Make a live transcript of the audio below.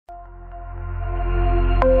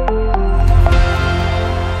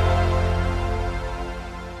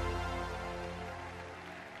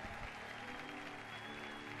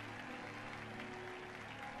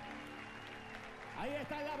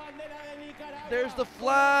There's the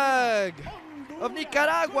flag of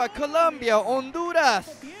Nicaragua, Colombia,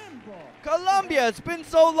 Honduras. Colombia, it's been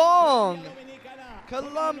so long.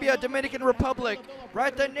 Colombia, Dominican Republic.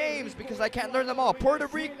 Write the names because I can't learn them all. Puerto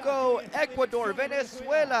Rico, Ecuador,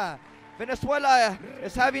 Venezuela. Venezuela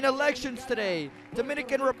is having elections today.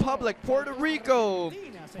 Dominican Republic, Puerto Rico.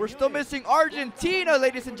 We're still missing Argentina,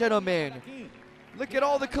 ladies and gentlemen. Look at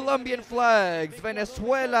all the Colombian flags.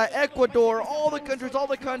 Venezuela, Ecuador, all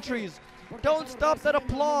the countries. Don't stop that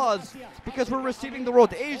applause because we're receiving the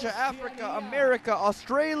world. Asia, Africa, America,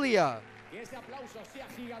 Australia.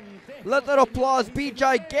 Let that applause be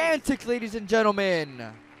gigantic, ladies and gentlemen.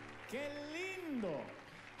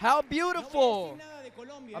 How beautiful.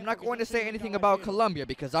 I'm not going to say anything about Colombia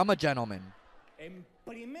because I'm a gentleman.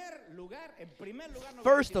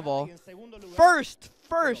 First of all, first,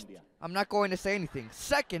 I'm not going to say anything.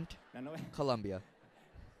 Second, Colombia.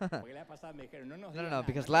 No,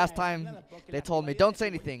 because last time they told me don't say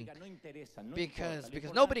anything because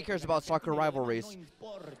nobody cares about soccer rivalries.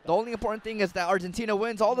 The only important thing is that Argentina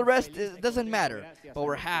wins. All the rest doesn't matter, but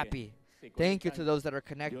we're happy. Thank you to those that are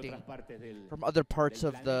connecting from other parts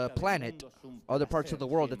of the planet, other parts of the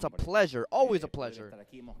world. It's a pleasure, always a pleasure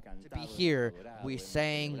to be here. We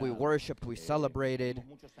sang, we worshiped, we celebrated.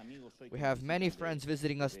 We have many friends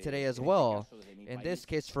visiting us today as well. In this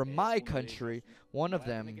case, from my country, one of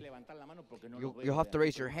them, you'll have to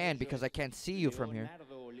raise your hand because I can't see you from here.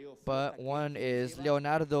 But one is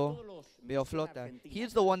Leonardo Beoflota.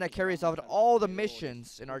 He's the one that carries out all the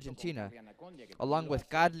missions in Argentina, along with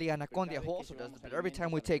Gadli Anacondia, who also does this. But every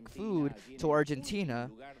time we take food to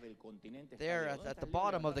Argentina, there at the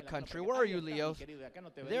bottom of the country. Where are you, Leo?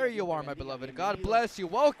 There you are, my beloved. God bless you.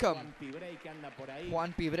 Welcome.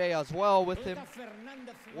 Juan Pibre as well with him.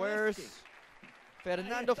 Where's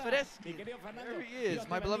Fernando Freschi? There he is,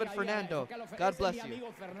 my beloved Fernando. God bless you.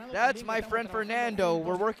 That's my friend Fernando.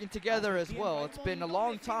 We're working together as well. It's been a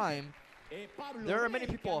long time. There are many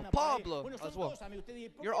people. Pablo as well.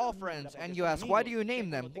 You're all friends. And you ask, why do you name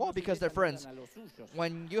them? Well, because they're friends.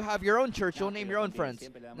 When you have your own church, you'll name your own friends.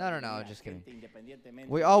 No, just kidding.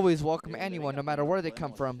 We always welcome anyone, no matter where they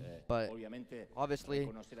come from. But obviously,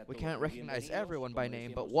 we can't recognize everyone by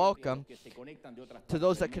name. But welcome to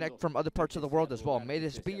those that connect from other parts of the world as well. May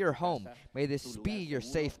this be your home. May this be your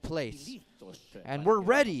safe place. And we're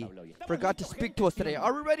ready for God to speak to us today.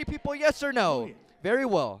 Are we ready, people? Yes or no? Very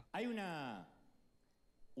well.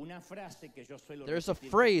 There's a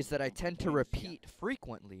phrase that I tend to repeat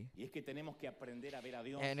frequently,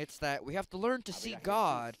 and it's that we have to learn to see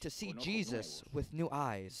God, to see Jesus with new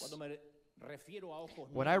eyes.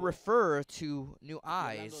 When I refer to new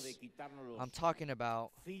eyes, I'm talking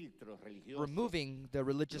about removing the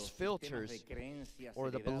religious filters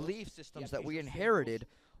or the belief systems that we inherited,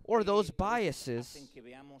 or those biases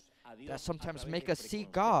that sometimes make us see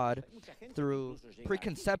God through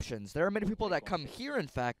preconceptions. There are many people that come here, in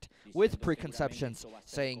fact, with preconceptions,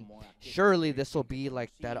 saying, surely this will be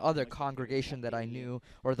like that other congregation that I knew,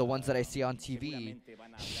 or the ones that I see on TV.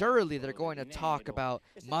 Surely they're going to talk about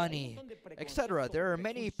money, etc. There are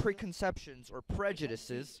many preconceptions or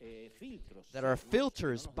prejudices that are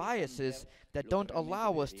filters, biases, that don't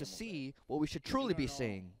allow us to see what we should truly be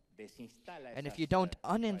seeing. And if you don't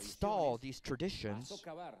uninstall these traditions,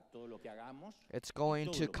 it's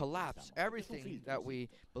going to collapse everything that we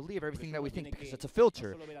believe, everything that we think, because it's a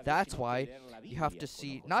filter. That's why you have to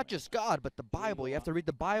see not just God, but the Bible. You have to read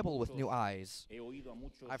the Bible with new eyes.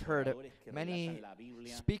 I've heard many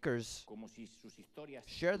speakers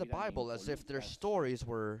share the Bible as if their stories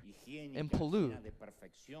were impoluted,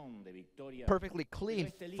 perfectly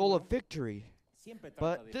clean, full of victory.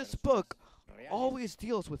 But this book always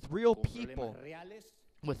deals with real people,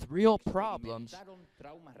 with real problems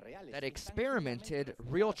that experimented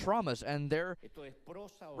real traumas, and they're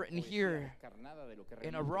written here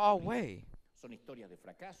in a raw way.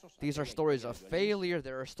 These are stories of failure,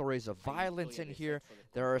 there are stories of violence in here,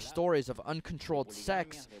 there are stories of uncontrolled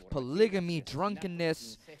sex, polygamy,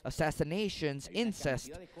 drunkenness, assassinations,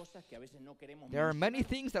 incest. There are many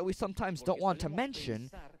things that we sometimes don't want to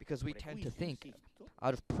mention because we tend to think,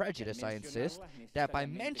 out of prejudice I insist, that by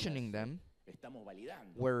mentioning them,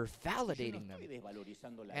 we're validating them.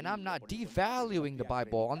 And I'm not devaluing the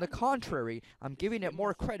Bible. On the contrary, I'm giving it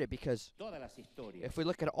more credit because if we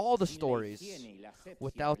look at all the stories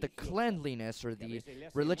without the cleanliness or the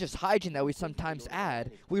religious hygiene that we sometimes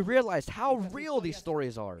add, we realize how real these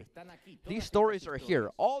stories are. These stories are here.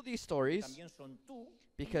 All these stories,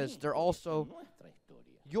 because they're also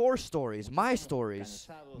your stories, my stories.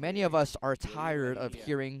 Many of us are tired of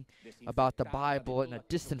hearing about the Bible in a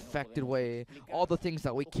disinfected way, all the things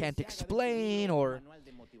that we can't explain, or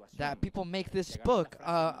that people make this book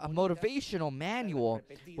a motivational manual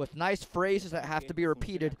with nice phrases that have to be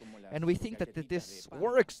repeated, and we think that this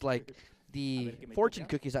works like the fortune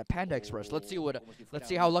cookies at Panda Express. Let's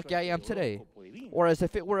see how lucky I am today, or as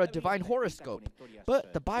if it were a divine horoscope.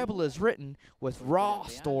 But the Bible is written with raw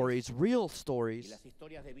stories, real stories,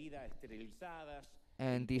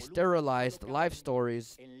 and the sterilized life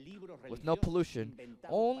stories with no pollution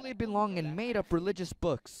only belong in made-up religious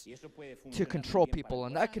books to control people,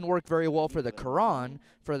 and that can work very well for the Quran,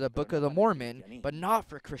 for the Book of the Mormon, but not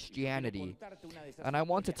for Christianity. And I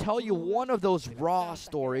want to tell you one of those raw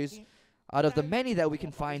stories out of the many that we can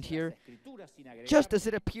find here, just as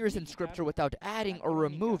it appears in Scripture without adding or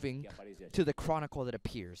removing to the chronicle that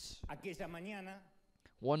appears.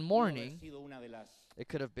 One morning, it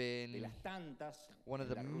could have been one of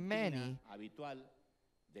the many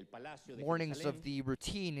mornings of the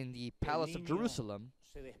routine in the Palace of Jerusalem.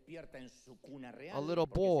 A little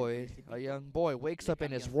boy, a young boy, wakes up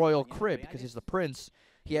in his royal crib because he's the prince.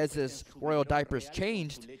 He has his royal diapers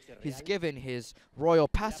changed. He's given his royal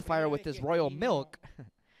pacifier with his royal milk.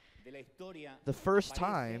 The first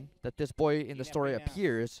time that this boy in the story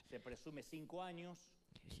appears,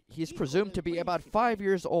 he's presumed to be about 5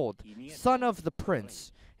 years old, son of the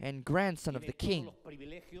prince and grandson of the king.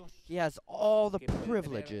 He has all the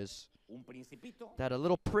privileges that a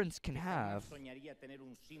little prince can have,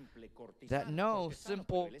 that no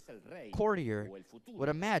simple courtier would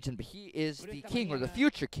imagine, but he is the king or the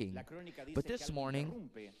future king. But this morning,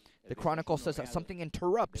 the chronicle says that something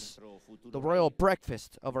interrupts the royal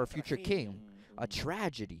breakfast of our future king, a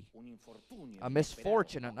tragedy, a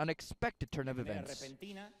misfortune, an unexpected turn of events.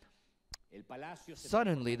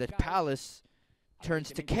 Suddenly, the palace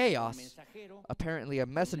turns to chaos. Apparently, a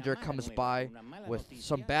messenger comes by with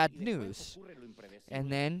some bad news.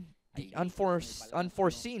 And then the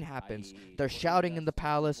unforeseen happens. They're shouting in the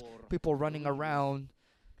palace, people running around,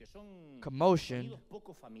 commotion.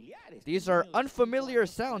 These are unfamiliar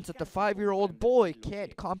sounds that the 5-year-old boy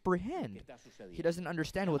can't comprehend. He doesn't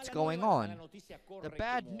understand what's going on. The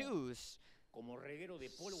bad news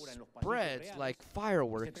spreads like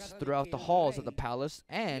fireworks throughout the halls of the palace,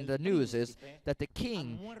 and the news is that the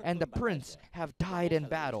king and the prince have died in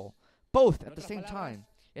battle, both at the same time.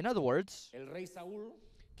 In other words,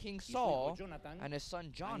 King Saul and his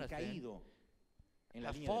son Jonathan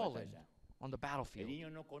have fallen on the battlefield.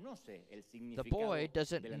 The boy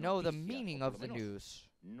doesn't know the meaning of the news,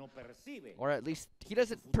 or at least he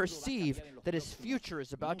doesn't perceive that his future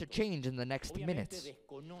is about to change in the next minutes.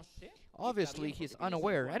 Obviously, he's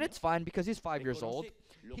unaware, and it's fine because he's 5 years old.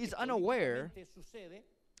 He's unaware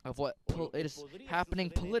of what is happening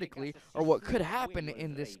politically, or what could happen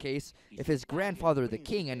in this case if his grandfather, the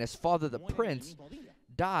king, and his father, the prince,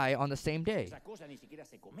 die on the same day.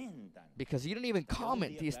 Because you don't even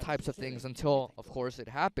comment these types of things until, of course, it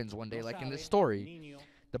happens one day, like in this story.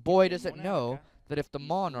 The boy doesn't know that if the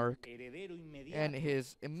monarch and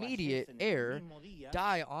his immediate heir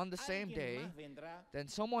die on the same day, then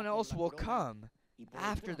someone else will come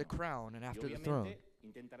after the crown and after the throne.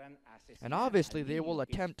 And obviously they will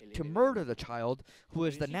attempt to murder the child who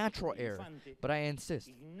is the natural heir. But I insist,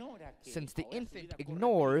 since the infant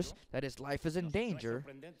ignores that his life is in danger,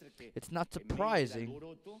 it's not surprising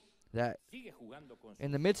that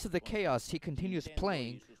in the midst of the chaos, he continues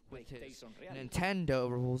playing with his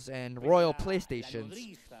Nintendos and Royal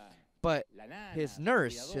PlayStations. But his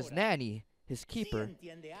nurse, his nanny, his keeper,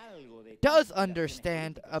 does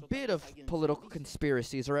understand a bit of political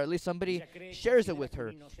conspiracies, or at least somebody shares it with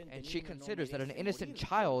her, and she considers that an innocent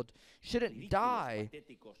child shouldn't die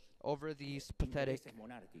over these pathetic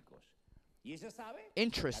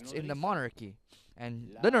interests in the monarchy.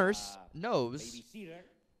 And the nurse knows,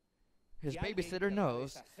 his babysitter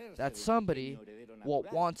knows, that somebody will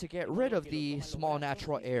want to get rid of the small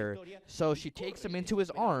natural heir. So she takes him into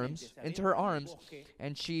her arms,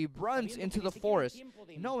 and she runs into the forest,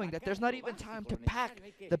 knowing that there's not even time to pack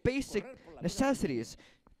the basic necessities.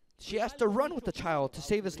 She has to run with the child to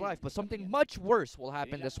save his life, but something much worse will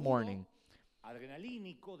happen this morning.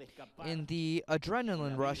 In the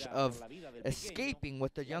adrenaline rush of escaping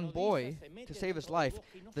with the young boy to save his life,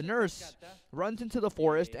 the nurse runs into the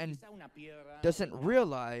forest and doesn't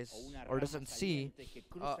realize or doesn't see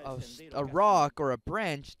a rock or a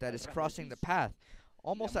branch that is crossing the path,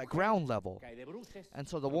 almost at ground level. And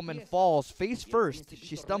so the woman falls face first.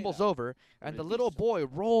 She stumbles over, and the little boy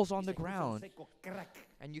rolls on the ground.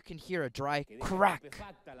 And you can hear a dry crack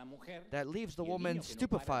that leaves the woman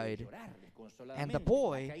stupefied. And the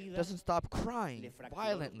boy doesn't stop crying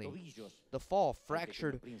violently. The fall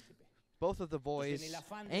fractured both of the boy's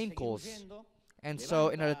ankles, And so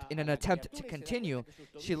in an attempt to continue,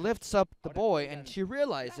 she lifts up the boy and she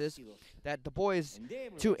realizes that the boy's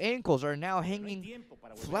two ankles are now hanging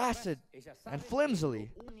flaccid and flimsily.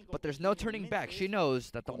 But there's no turning back. She knows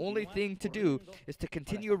that the only thing to do is to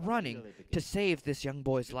continue running to save this young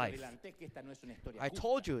boy's life. I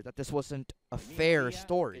told you that this wasn't a fair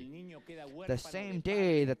story. The same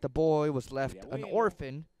day that the boy was left an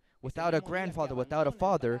orphan, without a grandfather, without a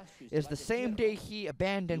father, is the same day he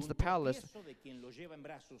abandons the palace,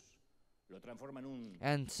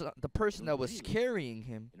 and so the person that was carrying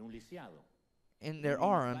him in their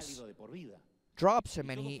arms drops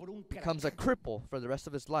him, and he becomes a cripple for the rest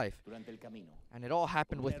of his life. And it all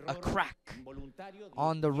happened with a crack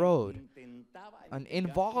on the road, an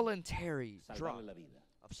involuntary drop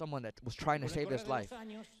of someone that was trying to save his life.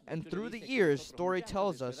 And through the years, story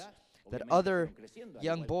tells us that other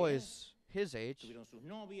young boys his age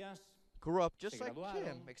grew up just like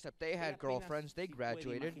him, except they had girlfriends, they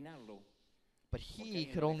graduated. But he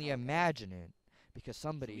could only imagine it because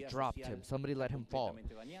somebody dropped him, somebody let him fall.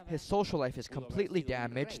 His social life is completely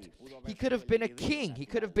damaged. He could have been a king. He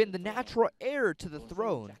could have been the natural heir to the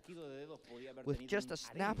throne. With just a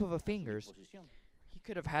snap of a fingers, he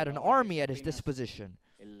could have had an army at his disposition.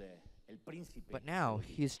 But now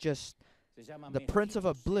he's just the Prince of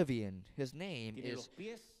Oblivion. His name is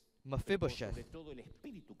Mephibosheth.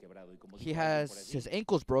 He has his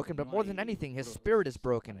ankles broken, but more than anything, his spirit is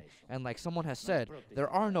broken. And like someone has said, there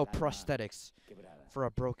are no prosthetics for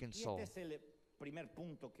a broken soul.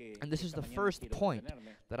 And this is the first point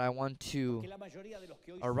that I want to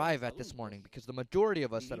arrive at this morning, because the majority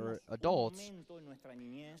of us that are adults,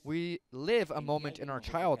 we live a moment in our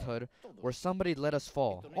childhood where somebody let us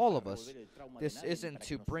fall. All of us. This isn't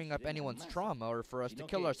to bring up anyone's trauma or for us to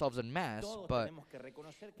kill ourselves in mass, but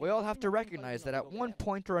we all have to recognize that at one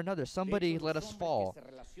point or another, somebody let us fall.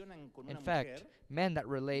 In fact, men that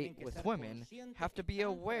relate with women have to be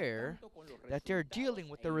aware that they're dealing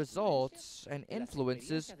with the results and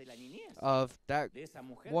influences of that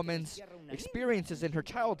woman's experiences in her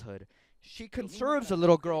childhood. She conserves a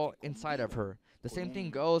little girl inside of her. The same thing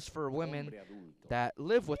goes for women that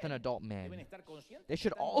live with an adult man. They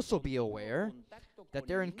should also be aware that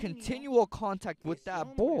they're in continual contact with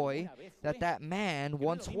that boy that man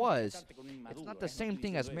once was. It's not the same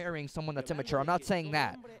thing as marrying someone that's immature. I'm not saying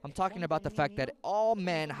that. I'm talking about the fact that all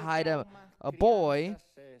men hide a boy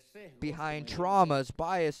behind traumas,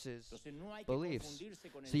 biases, beliefs.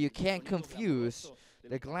 So you can't confuse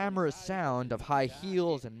the glamorous sound of high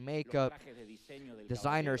heels and makeup,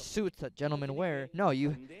 designer suits that gentlemen wear. No,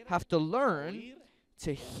 you have to learn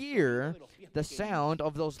to hear the sound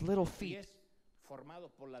of those little feet.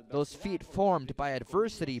 Those feet formed by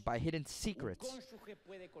adversity, by hidden secrets.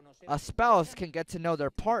 A spouse can get to know their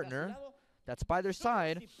partner that's by their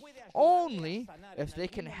side only if they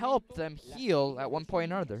can help them heal at one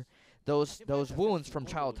point or another those wounds from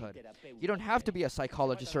childhood. You don't have to be a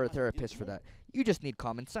psychologist or a therapist for that. You just need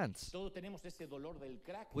common sense.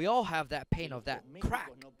 We all have that pain of that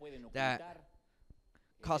crack that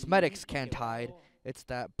cosmetics can't hide. It's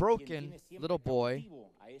that broken little boy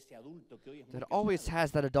that always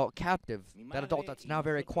has that adult captive, that adult that's now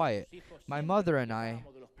very quiet. My mother and I,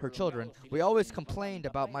 her children, we always complained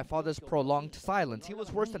about my father's prolonged silence. He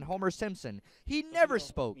was worse than Homer Simpson. He never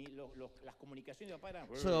spoke.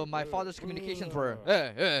 So my father's communications were,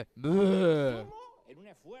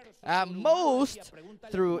 at most,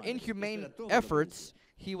 through inhumane efforts,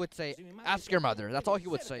 he would say, ask your mother. That's all he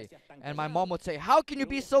would say. And my mom would say, how can you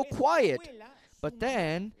be so quiet? But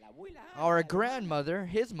then, our grandmother,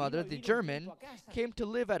 his mother, the German, came to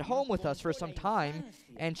live at home with us for some time,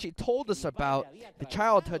 and she told us about the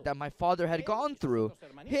childhood that my father had gone through,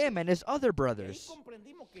 him and his other brothers.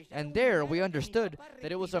 And there we understood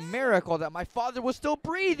that it was a miracle that my father was still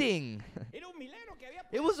breathing.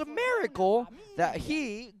 It was a miracle that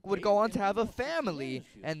he would go on to have a family,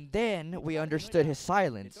 and then we understood his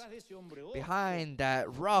silence. Behind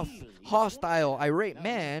that rough, hostile, irate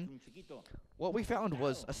man, what we found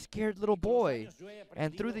was a scared little boy.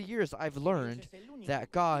 And through the years, I've learned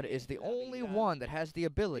that God is the only one that has the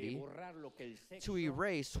ability to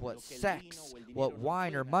erase what sex, what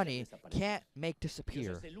wine or money can't make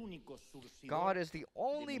disappear. God is the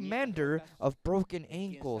only mender of broken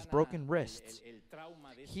ankles, broken wrists.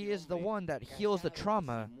 He is the one that heals the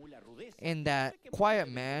trauma in that quiet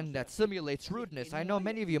man that simulates rudeness. I know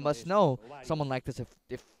many of you must know someone like this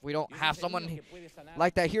if we don't have someone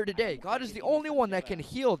like that here today. God is the only one that can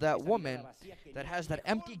heal that woman that has that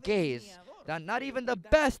empty gaze that not even the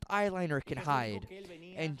best eyeliner can hide.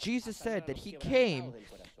 And Jesus said that he came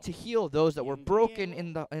to heal those that were broken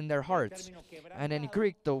in their hearts. And in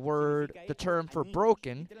Greek, the term for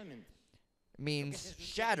broken means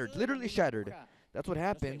shattered, literally shattered. That's what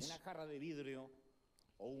happens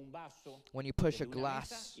when you push a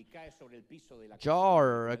glass jar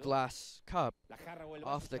or a glass cup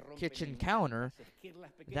off the kitchen counter.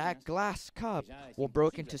 That glass cup will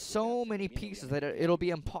break into so many pieces that it'll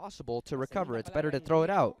be impossible to recover. It's better to throw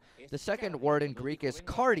it out. The second word in Greek is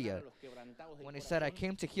cardia. When he said, I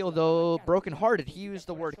came to heal the brokenhearted, he used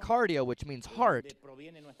the word cardia, which means heart,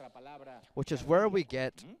 which is where we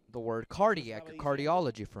get the word cardiac or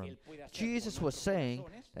cardiology from. Jesus was saying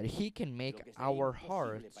that he can make our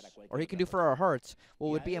hearts, or he can do for our hearts,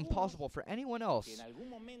 what would be impossible for anyone else.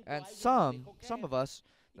 And some of us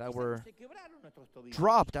that were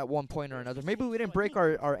dropped at one point or another, maybe we didn't break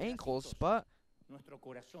our ankles, but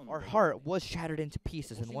our heart was shattered into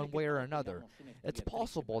pieces in one way or another. It's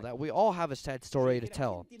possible that we all have a sad story to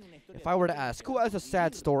tell. If I were to ask, who has a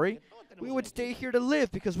sad story? We would stay here to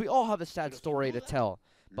live because we all have a sad story to tell.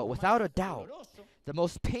 But without a doubt, the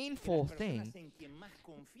most painful thing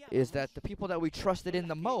is that the people that we trusted in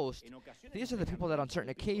the most, these are the people that on certain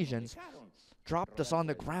occasions dropped us on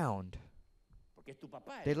the ground.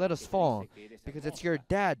 They let us fall because it's your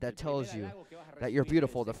dad that tells you that you're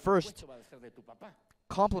beautiful. The first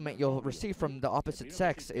compliment you'll receive from the opposite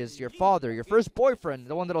sex is your father, your first boyfriend,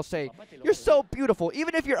 the one that'll say, you're so beautiful.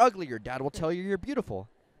 Even if you're ugly, your dad will tell you you're beautiful.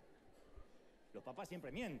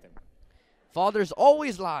 Fathers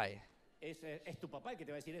always lie.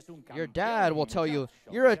 Your dad will tell you,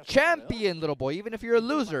 you're a champion, little boy, even if you're a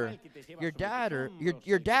loser. Your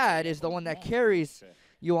dad is the one that carries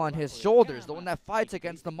you on his shoulders, the one that fights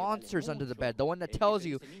against the monsters under the bed, the one that tells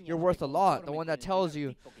you you're worth a lot, the one that tells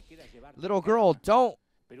you, little girl, don't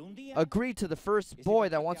agree to the first boy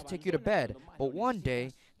that wants to take you to bed. But one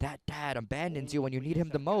day, that dad abandons you when you need him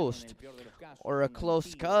the most, or a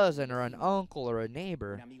close cousin, or an uncle, or a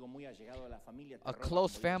neighbor. A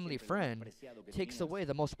close family friend takes away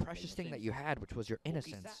the most precious thing that you had, which was your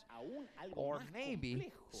innocence. Or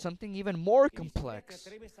maybe something even more complex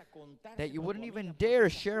that you wouldn't even dare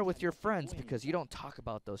share with your friends because you don't talk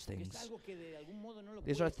about those things.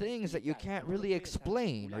 These are things that you can't really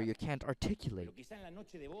explain or you can't articulate.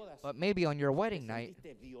 But maybe on your wedding night,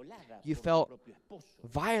 you felt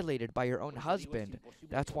violated by your own husband.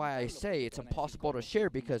 That's why I say it's impossible to share,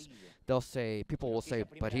 because people will say,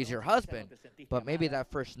 but he's your husband. But maybe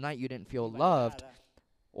that first night you didn't feel loved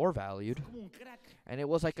or valued. And it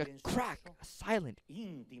was like a crack, a silent,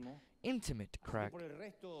 intimate crack.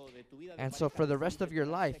 And so for the rest of your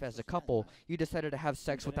life as a couple, you decided to have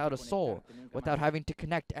sex without a soul, without having to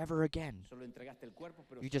connect ever again.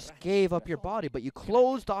 You just gave up your body, but you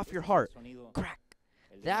closed off your heart. Crack.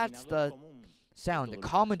 That's the sound, the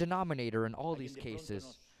common denominator in all these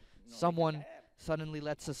cases. Someone suddenly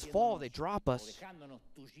lets us fall, they drop us,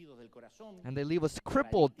 and they leave us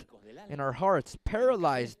crippled in our hearts,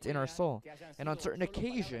 paralyzed in our soul. And on certain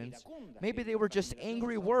occasions, maybe they were just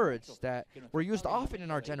angry words that were used often in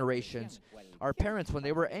our generations. Our parents, when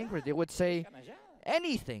they were angry, they would say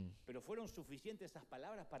anything.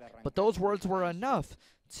 But those words were enough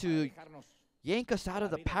to yank us out of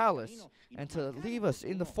the palace and to leave us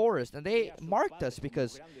in the forest. And they marked us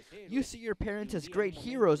because you see your parents as great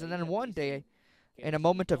heroes, and then one day, in a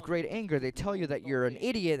moment of great anger, they tell you that you're an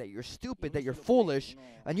idiot, that you're stupid, that you're foolish,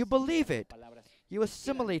 and you believe it. You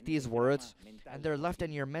assimilate these words, and they're left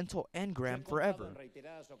in your mental engram forever.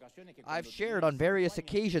 I've shared on various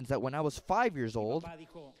occasions that when I was 5 years old,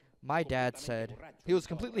 my dad said, he was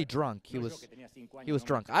completely drunk. He was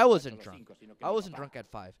drunk. I wasn't drunk. I wasn't drunk at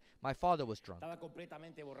 5. My father was drunk.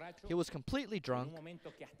 He was completely drunk,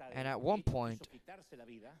 and at one point,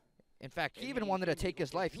 in fact, he even wanted to take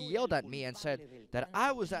his life. He yelled at me and said that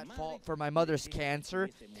I was at fault for my mother's cancer,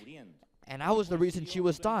 and I was the reason she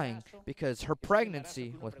was dying, because her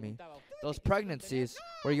pregnancy with me, those pregnancies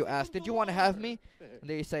where you ask, did you want to have me? And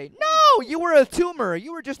they say, no, you were a tumor.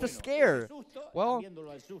 You were just a scare. Well,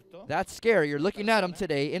 that scare, you're looking at him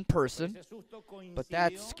today in person, but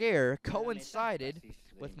that scare coincided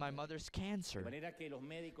with my mother's cancer.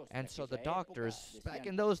 And so the doctors back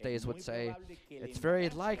in those days would say, it's very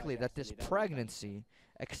likely that this pregnancy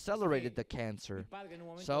accelerated the cancer.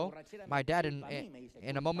 So my dad,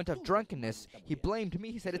 in a moment of drunkenness, he blamed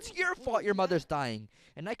me. He said, it's your fault your mother's dying.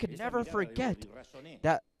 And I could never forget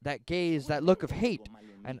that gaze, that look of hate.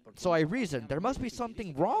 And so I reasoned, there must be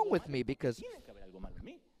something wrong with me, because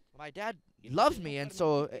my dad loves me, and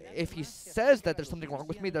so if he says that there's something wrong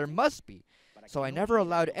with me, there must be. So I never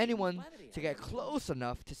allowed anyone to get close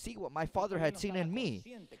enough to see what my father had seen in me.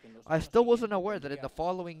 I still wasn't aware that in the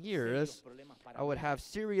following years, I would have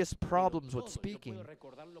serious problems with speaking.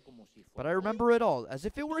 But I remember it all, as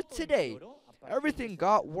if it were today. Everything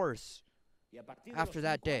got worse after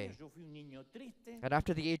that day. And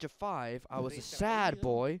after the age of 5, I was a sad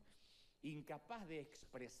boy.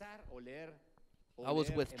 I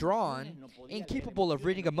was withdrawn, incapable of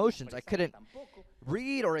reading emotions. I couldn't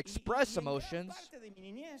read or express emotions.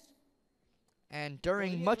 And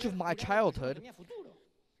during much of my childhood,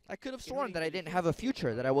 I could have sworn that I didn't have a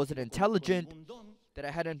future, that I wasn't intelligent, that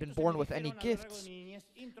I hadn't been born with any gifts.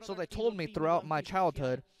 So they told me throughout my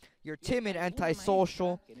childhood, you're timid,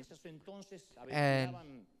 antisocial, and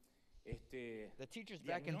the teachers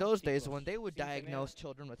back in those days, when they would diagnose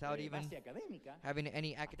children without even having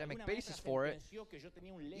any academic basis for it,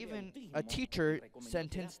 even a teacher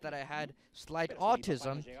sentenced that I had slight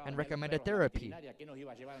autism and recommended therapy.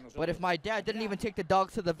 But if my dad didn't even take the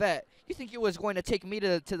dog to the vet, you think he was going to take me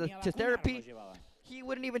to therapy? He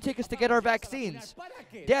wouldn't even take us to get our vaccines.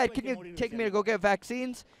 Dad, can you take me to go get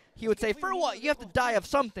vaccines? He would say, for what? You have to die of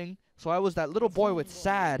something. So I was that little boy with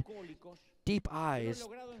sad, deep eyes,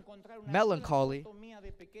 melancholy.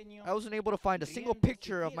 I wasn't able to find a single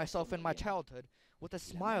picture of myself in my childhood with a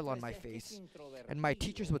smile on my face. And my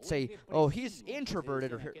teachers would say, oh, he's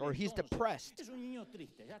introverted or he's depressed.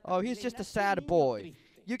 Oh, he's just a sad boy.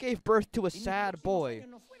 You gave birth to a sad boy.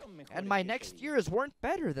 And my next years weren't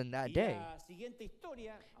better than that day.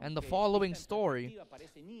 And the following story,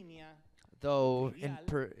 though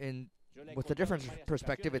with a different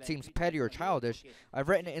perspective it seems petty or childish, I've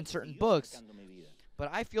written it in certain books, but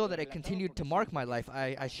I feel that it continued to mark my life.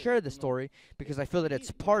 I share the story because I feel that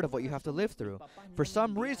it's part of what you have to live through. For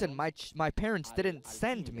some reason, my parents didn't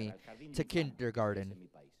send me to kindergarten.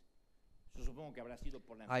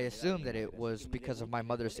 I assume that it was because of my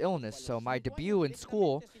mother's illness, so my debut in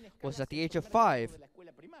school was at the age of 5.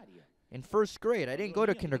 In first grade, I didn't go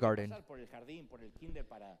to kindergarten.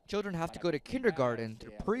 Children have to go to kindergarten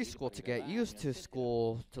through preschool to get used to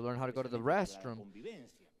school, to learn how to go to the restroom,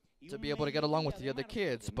 to be able to get along with the other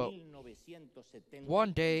kids. But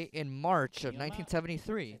one day in March of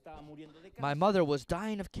 1973, my mother was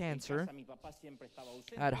dying of cancer.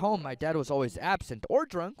 At home, my dad was always absent or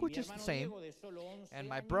drunk, which is the same. And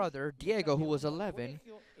my brother, Diego, who was 11,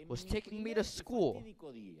 was taking me to school.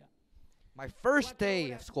 My first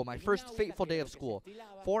day of school, my first fateful day of school.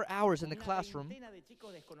 4 hours in the classroom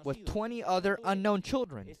with 20 other unknown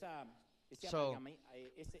children. So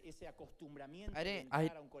I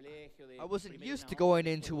wasn't used to going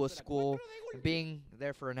into a school, being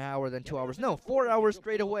there for an hour, then 2 hours. No, 4 hours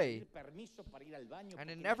straight away. And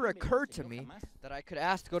it never occurred to me that I could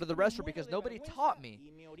ask to go to the restroom because nobody taught me.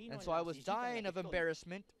 And so I was dying of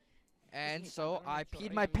embarrassment. And so I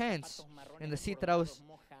peed my pants in the seat that I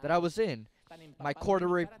was in. My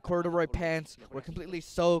corduroy pants were completely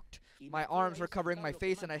soaked. My arms were covering my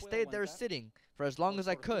face, and I stayed there sitting for as long as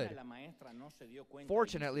I could.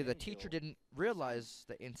 Fortunately, the teacher didn't realize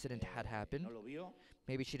the incident had happened.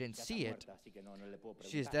 Maybe she didn't see it.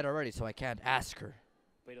 She's dead already, so I can't ask her.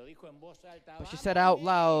 But she said out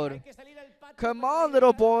loud, "Come on,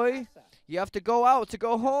 little boy. You have to go out to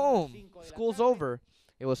go home. School's over."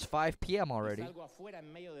 It was 5 p.m. already.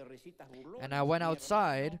 And I went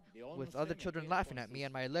outside with other children laughing at me,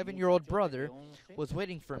 and my 11-year-old brother was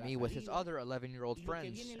waiting for me with his other 11-year-old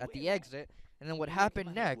friends at the exit. And then what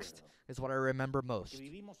happened next is what I remember most.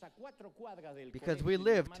 Because we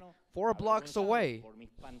lived 4 blocks away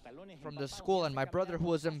from the school, and my brother, who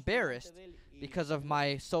was embarrassed because of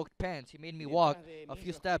my soaked pants, he made me walk a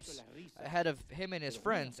few steps ahead of him and his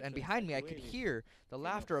friends, and behind me I could hear the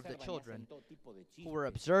laughter of the children who were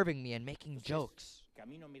observing me and making jokes.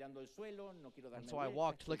 And so I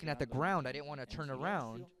walked looking at the ground. I didn't want to turn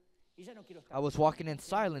around. I was walking in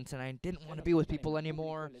silence, and I didn't want to be with people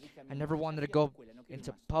anymore. I never wanted to go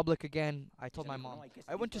into public again. I told my mom,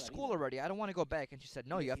 I went to school already. I don't want to go back. And she said,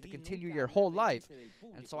 no, you have to continue your whole life.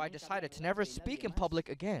 And so I decided to never speak in public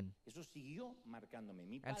again.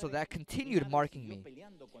 And so that continued marking me.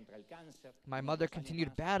 My mother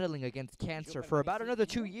continued battling against cancer for about another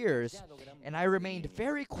 2 years, and I remained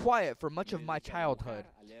very quiet for much of my childhood.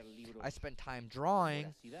 I spent time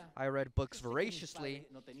drawing. I read books voraciously.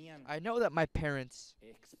 I know that my parents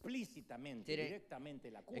didn't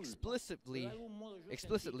explicitly,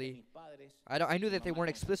 I knew that they weren't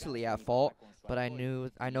explicitly at fault, but I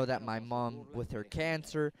know that my mom with her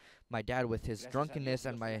cancer, my dad with his drunkenness,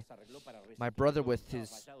 and my brother with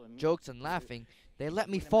his jokes and laughing, they let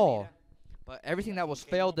me fall. But everything that was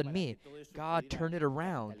failed in me, God turned it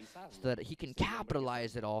around so that He can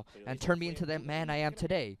capitalize it all and turn me into the man I am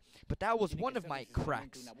today. But that was one of my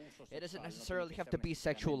cracks. It doesn't necessarily have to be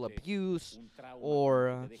sexual abuse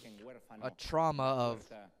or a trauma of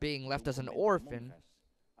being left as an orphan.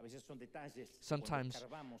 Sometimes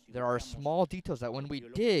there are small details that when we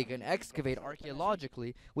dig and excavate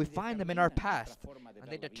archaeologically, we find them in our past, and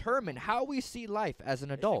they determine how we see life as an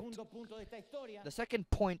adult. The second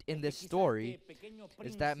point in this story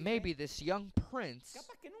is that maybe this young prince,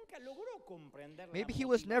 maybe he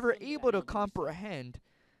was never able to comprehend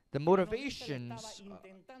the motivations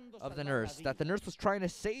of the nurse, that the nurse was trying to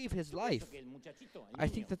save his life. I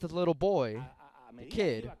think that the little boy, the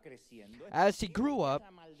kid, as he grew up,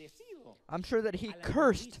 I'm sure that he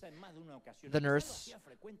cursed the nurse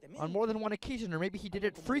on more than one occasion, or maybe he did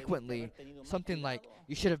it frequently. Something like,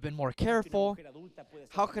 "You should have been more careful.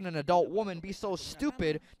 How can an adult woman be so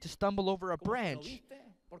stupid to stumble over a branch?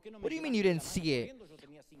 What do you mean you didn't see it?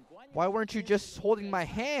 Why weren't you just holding my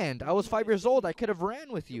hand? I was 5 years old. I could have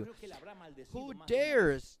ran with you." Who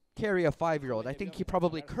dares carry a 5-year-old? I think he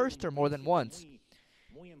probably cursed her more than once.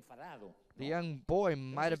 The young boy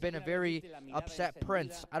might have been a very upset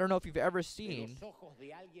prince. I don't know if you've ever seen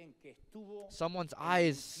someone's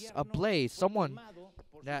eyes ablaze, someone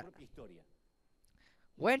that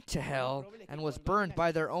went to hell and was burned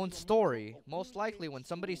by their own story. Most likely when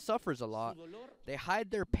somebody suffers a lot, they hide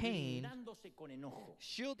their pain,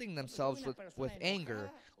 shielding themselves with anger.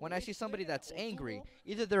 When I see somebody that's angry,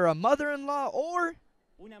 either they're a mother-in-law or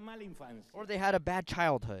they had a bad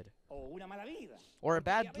childhood or a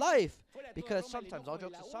bad life. Because sometimes, all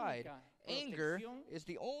jokes aside, anger is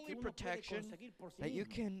the only protection that you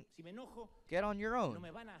can get on your own.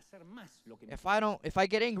 If I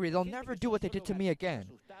get angry, they'll never do what they did to me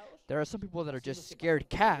again. There are some people that are just scared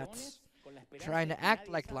cats, trying to act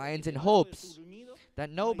like lions in hopes that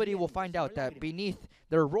nobody will find out that beneath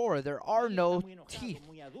their roar there are no teeth,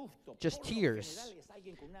 just tears.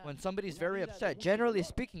 When somebody's very upset, generally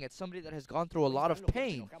speaking, it's somebody that has gone through a lot of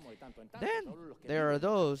pain. Then there are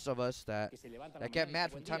those of us that get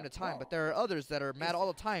mad from time to time, but there are others that are mad all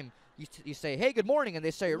the time. You say, "Hey, good morning," and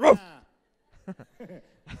they say, "Roof."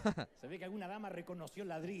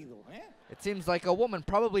 It seems like a woman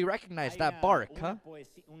probably recognized that bark, huh?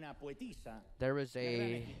 There was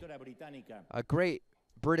a great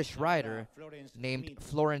British writer named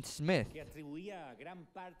Florence Smith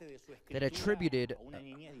that attributed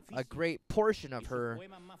a great portion of her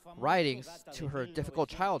writings to her difficult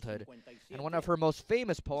childhood. And one of her most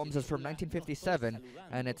famous poems is from 1957,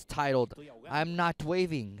 and it's titled, "I'm not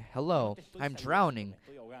waving, hello, I'm drowning.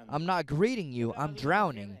 I'm not greeting you, I'm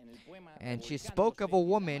drowning." And she spoke of a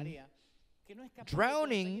woman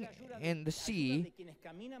drowning in the sea,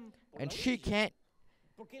 and she can't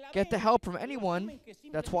get the help from anyone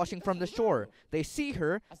that's watching from the shore. They see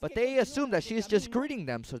her, but they assume that she's just greeting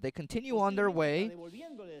them, so they continue on their way,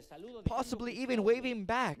 possibly even waving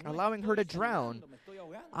back, allowing her to drown.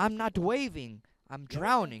 "I'm not waving, I'm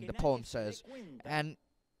drowning," the poem says. And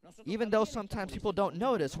even though sometimes people don't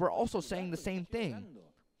notice, we're also saying the same thing.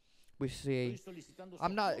 We say,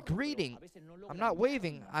 "I'm not greeting, I'm not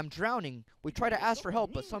waving, I'm drowning." We try to ask for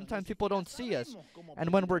help, but sometimes people don't see us.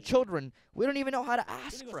 And when we're children, we don't even know how to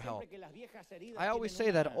ask for help. I always say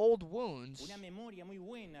that old wounds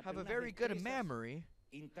have a very good memory,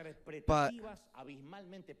 but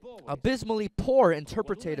abysmally poor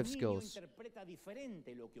interpretative skills.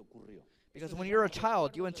 Because when you're a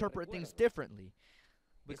child, you interpret things differently.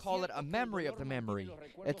 We call it a memory of the memory.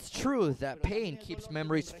 It's true that pain keeps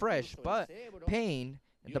memories fresh, but pain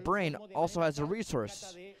in the brain also has a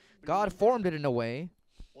resource. God formed it in a way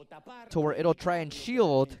to where it'll try and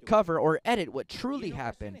shield, cover, or edit what truly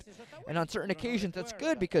happened. And on certain occasions, that's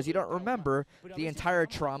good because you don't remember the entire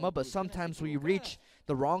trauma, but sometimes we reach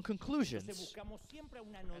the wrong conclusions.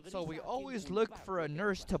 And so we always look for a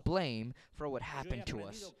nurse to blame for what happened to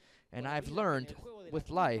us. And I've learned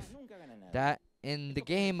with life that in the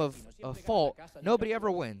game of fault, nobody ever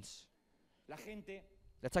wins.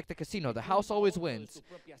 That's like the casino. The house always wins.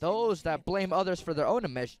 Those that blame others for their own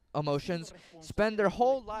emotions spend their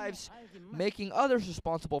whole lives making others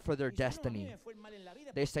responsible for their destiny.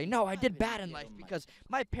 They say, "No, I did bad in life because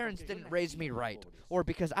my parents didn't raise me right, or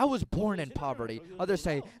because I was born in poverty." Others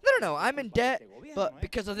say, No, I'm in debt, but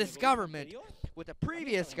because of this government. With the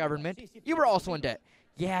previous government, you were also in debt.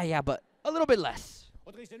 Yeah, but a little bit less.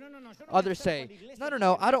 Others say,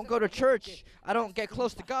 no, I don't go to church. I don't get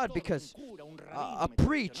close to God because a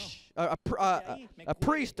priest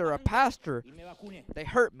or a pastor, they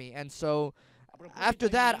hurt me. And so after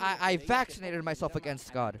that, I vaccinated myself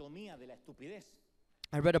against God.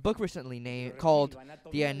 I read a book recently called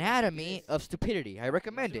The Anatomy of Stupidity. I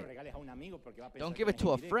recommend it. Don't give it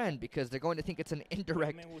to a friend because they're going to think it's an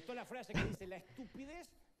indirect.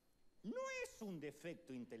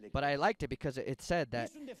 But I liked it because it said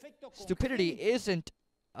that stupidity isn't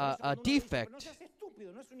a defect.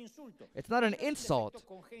 It's not an insult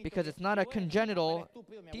because it's not a congenital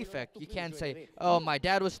defect. You can't say, oh, my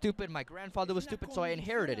dad was stupid, my grandfather was stupid, so I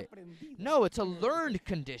inherited it. No, it's a learned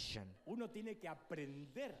condition.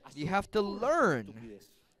 You have to learn.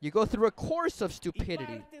 You go through a course of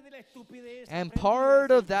stupidity. And part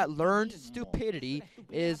of that learned stupidity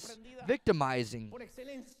is victimizing.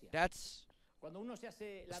 That's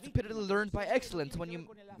stupidity learned by excellence. When you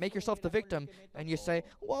make yourself the victim and you say,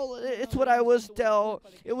 well, it's what I was dealt.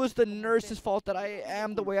 It was the nurse's fault that I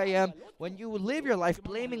am the way I am. When you live your life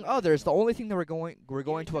blaming others, the only thing that we're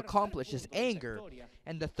going to accomplish is anger.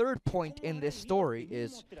 And the third point in this story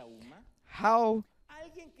is how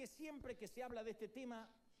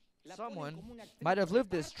someone might have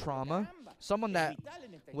lived this trauma, someone that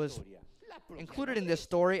was included in this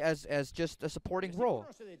story as just a supporting role.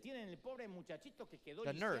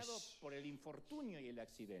 The nurse.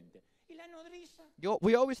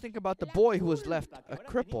 We always think about the boy who was left a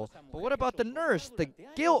cripple, but what about the nurse? The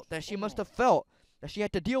guilt that she must have felt, that she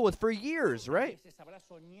had to deal with for years, right?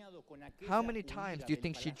 How many times do you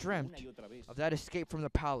think she dreamt of that escape from the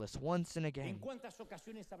palace once and again?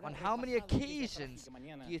 On how many occasions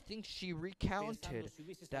do you think she recounted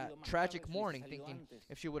that tragic morning, thinking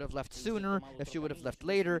if she would have left sooner, if she would have left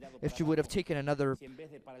later, if she would have taken another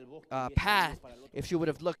path, if she would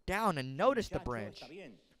have looked down and noticed the branch?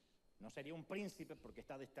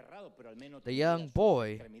 The young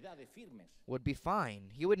boy would be fine.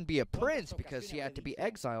 He wouldn't be a prince because he had to be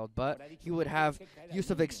exiled, but he would have use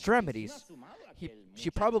of extremities. She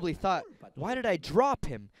probably thought, why did I drop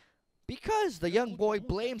him? Because the young boy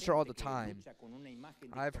blames her all the time.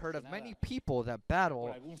 I've heard of many people that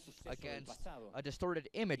battle against a distorted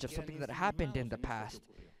image of something that happened in the past,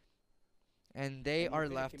 and they are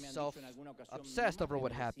left self-obsessed over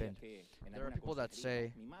what happened. There are people that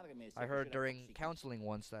say, I heard during counseling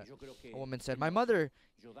once that a woman said, my mother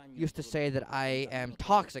used to say that I am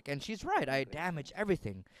toxic, and she's right. I damage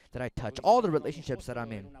everything that I touch, all the relationships that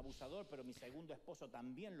I'm in.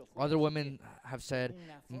 Other women have said,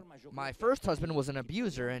 my first husband was an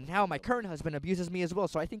abuser, and now my current husband abuses me as well,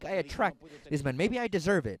 so I think I attract these men. Maybe I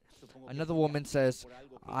deserve it. Another woman says,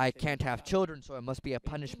 I can't have children, so it must be a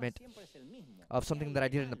punishment of something that I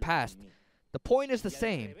did in the past. The point is the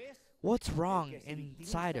same. What's wrong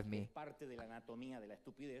inside of me?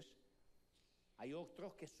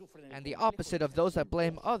 And the opposite of those that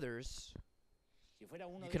blame others,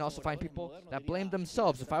 you can also find people that blame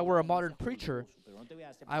themselves. If I were a modern preacher,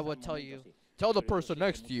 I would tell you, tell the person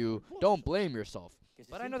next to you, don't blame yourself.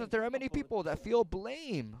 But I know that there are many people that feel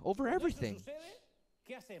blame over everything.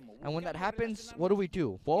 And when that happens, what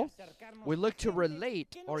do? Well, we look to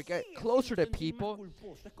relate or get closer to people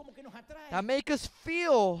that make us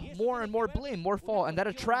feel more and more blame, more fault, and that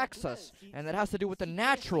attracts us. And that has to do with the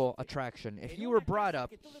natural attraction. If you were brought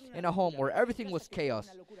up in a home where everything was chaos,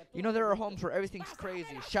 you know there are homes where everything's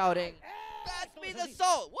crazy, shouting, pass me the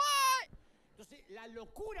salt, what?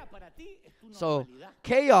 So,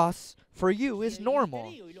 chaos for you is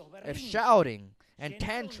normal. If shouting and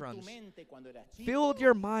tantrums filled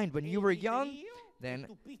your mind when you were young, then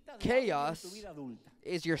chaos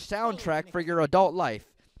is your soundtrack for your adult life.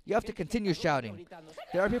 You have to continue shouting.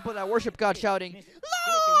 There are people that worship God shouting,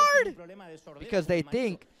 Lord! Because they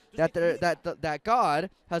think that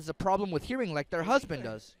God has a problem with hearing like their husband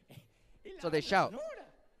does. So they shout.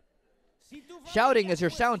 Shouting is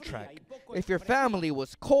your soundtrack. If your family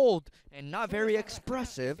was cold and not very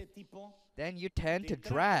expressive, then you tend to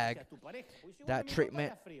drag that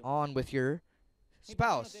treatment on with your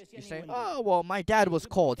spouse. You say, oh, well, my dad was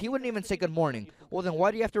cold. He wouldn't even say good morning. Well, then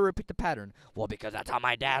why do you have to repeat the pattern? Well, because that's how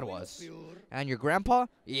my dad was. And your grandpa?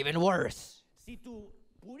 Even worse.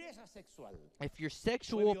 If your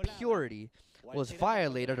sexual purity was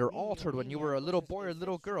violated or altered when you were a little boy or a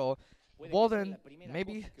little girl, well, then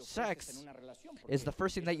maybe sex is the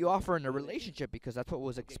first thing that you offer in a relationship because that's what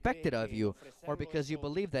was expected of you, or because you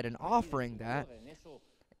believe that in offering that,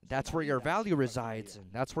 that's where your value resides, and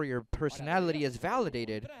that's where your personality is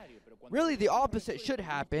validated. Really, the opposite should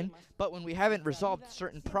happen, but when we haven't resolved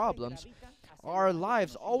certain problems, our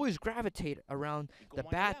lives always gravitate around the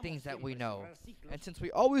bad things that we know. And since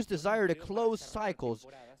we always desire to close cycles,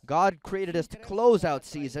 God created us to close out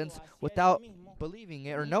seasons without believing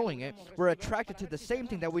it or knowing it, we're attracted to the same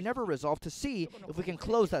thing that we never resolve to see if we can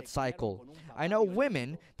close that cycle. I know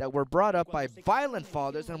women that were brought up by violent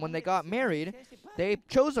fathers, and when they got married, they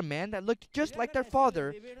chose a man that looked just like their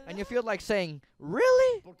father, and you feel like saying,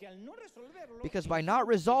 really? Because by not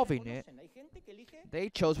resolving it, they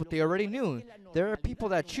chose what they already knew. There are people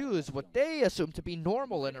that choose what they assume to be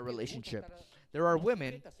normal in a relationship. There are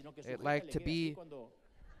women that like to be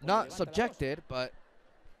not subjected, but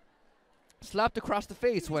slapped across the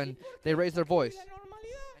face when they raise their voice.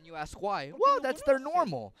 And you ask why? Well, that's their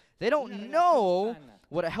normal. They don't know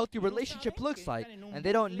what a healthy relationship looks like, and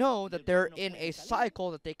they don't know that they're in a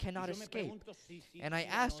cycle that they cannot escape. And I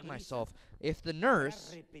ask myself, if the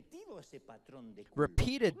nurse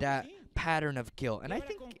repeated that pattern of guilt, and I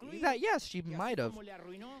think that yes, she might have.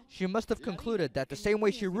 She must have concluded that the same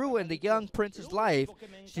way she ruined the young prince's life,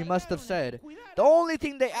 she must have said, the only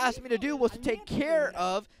thing they asked me to do was to take care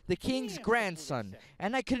of the king's grandson,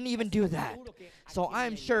 and I couldn't even do that. So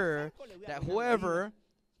I'm sure that whoever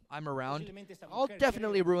I'm around, I'll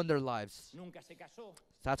definitely ruin their lives.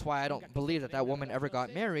 That's why I don't believe that that woman ever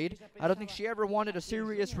got married. I don't think she ever wanted a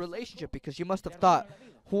serious relationship, because she must have thought,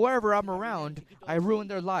 whoever I'm around, I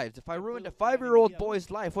ruined their lives. If I ruined a 5-year-old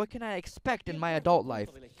boy's life, what can I expect in my adult life?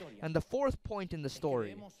 And the fourth point in the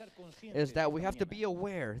story is that we have to be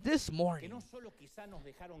aware this morning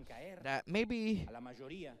that maybe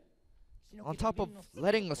on top of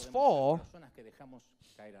letting us fall,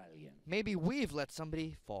 maybe we've let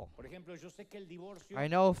somebody fall. I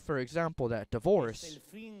know, for example, that divorce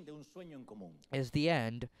is the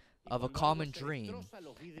end of a common dream.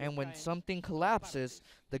 And when something collapses,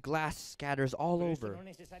 the glass scatters all over.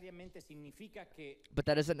 But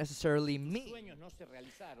that doesn't necessarily mean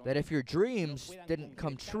that if your dreams didn't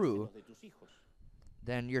come true,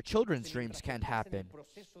 then your children's dreams can't happen.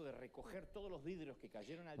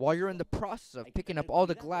 While you're in the process of picking up all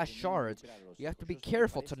the glass shards, you have to be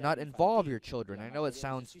careful to not involve your children. I know it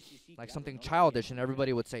sounds like something childish, and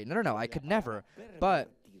everybody would say, no, I could never. But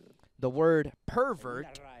the word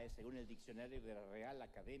pervert,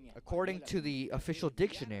 according to the official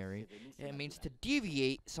dictionary, it means to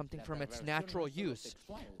deviate something from its natural use.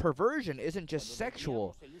 Perversion isn't just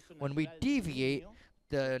sexual. When we deviate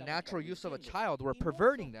the natural use of a child, we're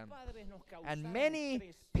perverting them. And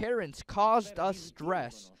many parents caused us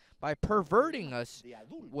stress by perverting us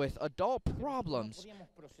with adult problems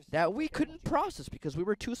that we couldn't process because we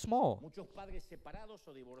were too small.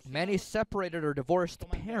 Many separated or divorced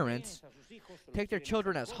parents take their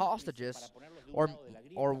children as hostages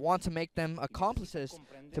or want to make them accomplices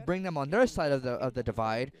to bring them on their side of the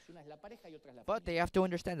divide. But they have to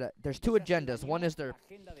understand that there's two agendas. One is their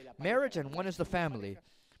marriage and one is the family.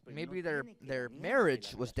 Maybe their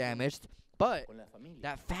marriage was damaged, but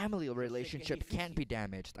that family relationship can't be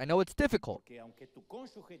damaged. I know it's difficult,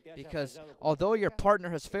 because although your partner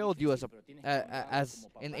has failed you as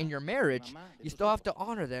in your marriage, you still have to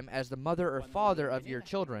honor them as the mother or father of your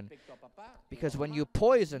children. Because when you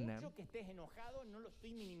poison them,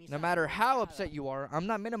 no matter how upset you are, I'm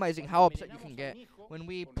not minimizing how upset you can get. When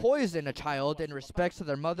we poison a child in respect to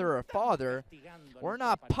their mother or father, we're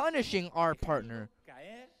not punishing our partner.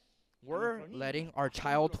 We're letting our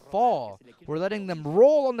child fall. We're letting them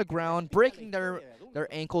roll on the ground, breaking their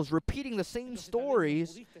ankles, repeating the same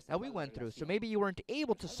stories that we went through. So maybe you weren't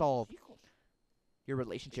able to solve your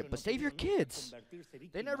relationship, but save your kids.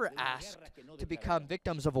 They never asked to become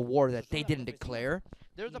victims of a war that they didn't declare.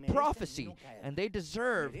 They're the prophecy, and they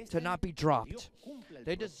deserve to not be dropped.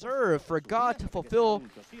 They deserve for God to fulfill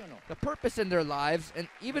the purpose in their lives, and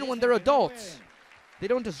even when they're adults, they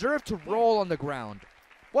don't deserve to roll on the ground.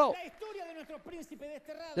 Well,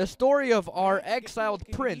 the story of our exiled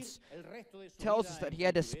prince tells us that he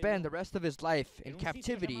had to spend the rest of his life in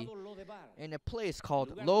captivity in a place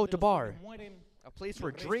called Lo-Debar, a place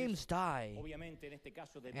where dreams die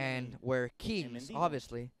and where kings,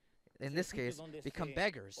 obviously, in this case, become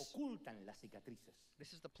beggars.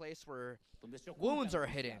 This is the place where wounds are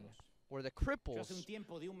hidden, where the cripples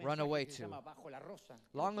run away to.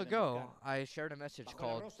 Long ago, I shared a message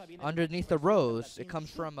called Underneath the Rose. It comes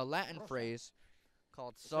from a Latin phrase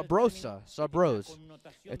called sub rose.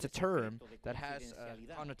 It's a term that has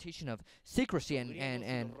a connotation of secrecy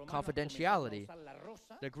and confidentiality.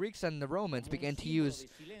 The Greeks and the Romans began to use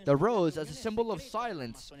the rose as a symbol of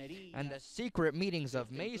silence, and the secret meetings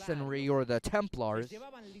of Masonry or the Templars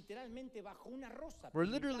were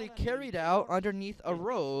literally carried out underneath a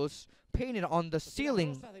rose painted on the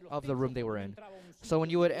ceiling of the room they were in. So when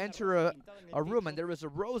you would enter a room and there was a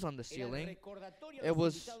rose on the ceiling, it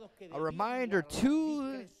was a reminder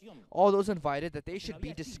to all those invited that they should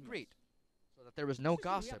be discreet, so that there was no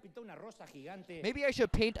gossip. Maybe I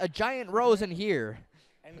should paint a giant rose in here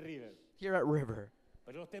at River.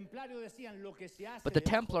 But the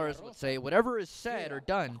Templars would say whatever is said or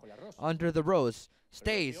done under the rose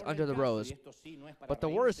stays under the rose. But the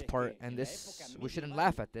worst part, and this, we shouldn't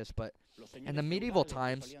laugh at this, but in the medieval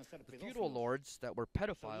times, the feudal lords that were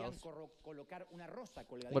pedophiles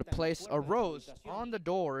would place a rose on the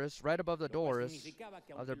doors, right above the doors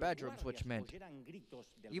of their bedrooms, which meant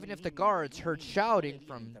even if the guards heard shouting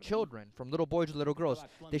from children, from little boys or little girls,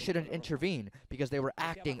 they shouldn't intervene because they were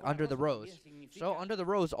acting under the rose. So under the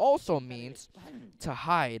rose also means to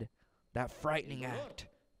hide that frightening act.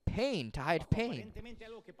 Pain, to hide pain.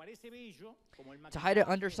 To hide it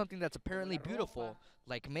under something that's apparently beautiful,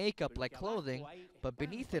 like makeup, like clothing, but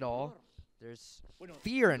beneath it all, there's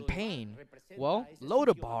fear and pain. Well,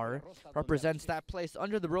 Lodabar represents that place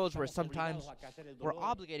under the rose where sometimes we're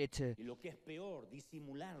obligated to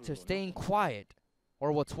staying quiet.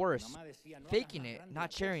 Or what's worse, faking it,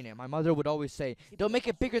 not sharing it. My mother would always say, don't make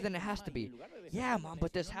it bigger than it has to be. Yeah, Mom,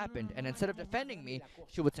 but this happened. And instead of defending me,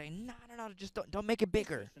 she would say, no, just don't make it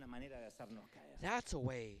bigger. That's a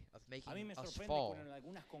way of making us fall.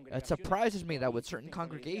 It surprises me that with certain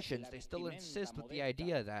congregations, they still insist with the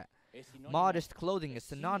idea that modest clothing is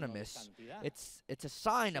synonymous. It's a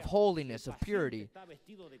sign of holiness, of purity.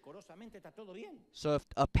 So if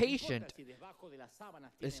a patient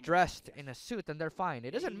is dressed in a suit, then they're fine.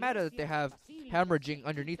 It doesn't matter that they have hemorrhaging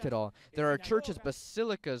underneath it all. There are churches,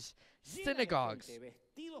 basilicas, synagogues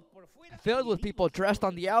filled with people dressed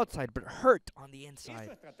on the outside but hurt on the inside.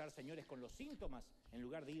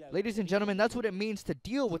 Ladies and gentlemen, that's what it means to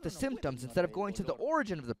deal with the symptoms instead of going to the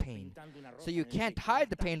origin of the pain. So you can't hide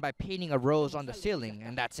the pain by painting a rose on the ceiling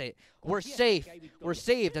and that's it. We're safe, we're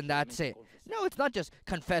saved, and that's it. No, it's not just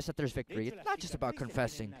confess that there's victory. It's not just about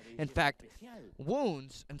confessing. In fact,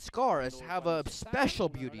 wounds and scars have a special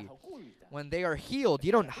beauty. When they are healed,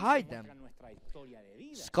 you don't hide them.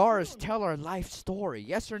 Scars tell our life story,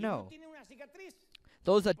 yes or no?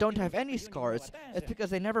 Those that don't have any scars, it's because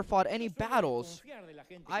they never fought any battles.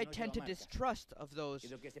 I tend to distrust of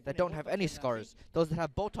those that don't have any scars. Those that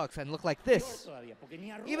have Botox and look like this.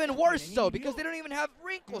 Even worse so, because they don't even have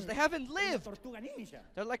wrinkles. They haven't lived.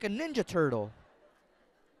 They're like a ninja turtle.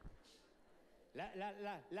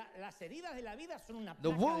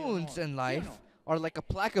 The wounds in life are like a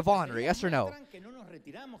plaque of honor, yes or no?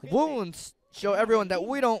 Wounds show everyone that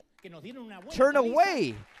we don't turn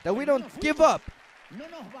away, that we don't give up.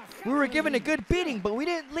 We were given a good beating, but we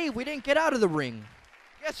didn't leave. We didn't get out of the ring.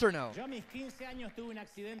 Yes or no?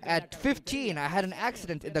 At 15, I had an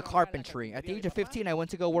accident in the carpentry. At the age of 15, I went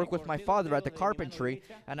to go work with my father at the carpentry,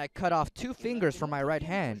 and I cut off 2 fingers from my right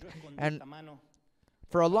hand. And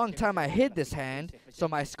for a long time, I hid this hand so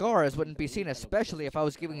my scars wouldn't be seen, especially if I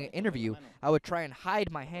was giving an interview. I would try and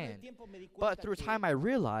hide my hand. But through time, I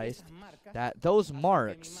realized that those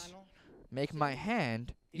marks make my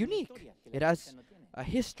hand unique. It has a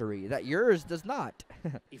history that yours does not.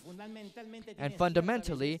 And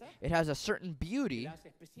fundamentally, it has a certain beauty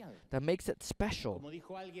that makes it special.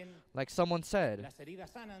 Like someone said,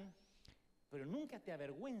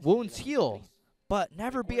 wounds heal, but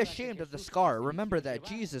never be ashamed of the scar. Remember that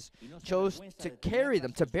Jesus chose to carry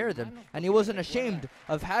them, to bear them, and he wasn't ashamed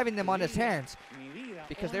of having them on his hands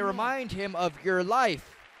because they remind him of your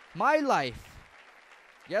life, my life.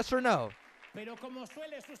 Yes or no?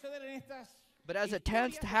 But as it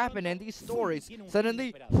tends to happen in these stories,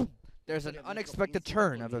 suddenly there's an unexpected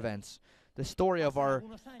turn of events. The story of our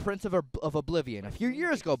Prince of Oblivion. A few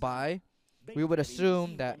years go by, we would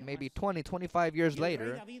assume that maybe 20, 25 years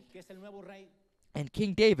later, and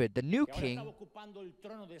King David, the new king,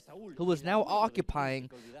 who was now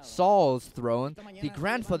occupying Saul's throne, the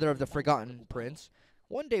grandfather of the forgotten prince,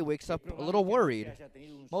 one day wakes up a little worried.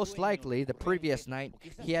 Most likely, the previous night,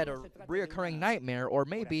 he had a reoccurring nightmare, or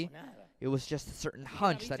maybe it was just a certain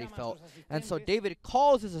hunch that he felt. And so David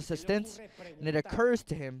calls his assistants, and it occurs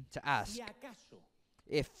to him to ask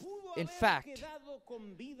if, in fact,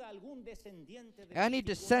 any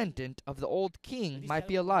descendant of the old king might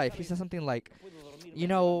be alive. He says something like, you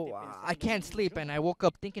know, I can't sleep, and I woke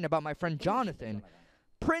up thinking about my friend Jonathan.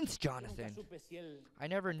 Prince Jonathan. I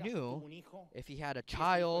never knew if he had a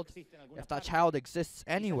child, if that child exists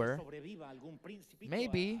anywhere.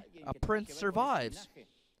 Maybe a prince survives.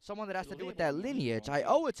 Someone that has to do with that lineage. I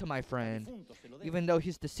owe it to my friend. Even though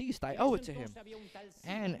he's deceased, I owe it to him.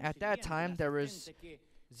 And at that time, there was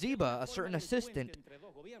Ziba, a certain assistant,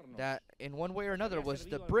 that in one way or another was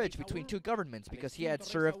the bridge between 2 governments because he had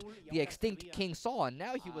served the extinct King Saul, and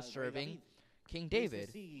now he was serving King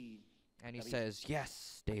David. And he says,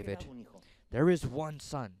 yes, David, There is one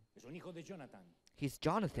son. He's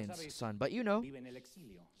Jonathan's son, but you know,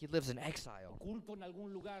 he lives in exile,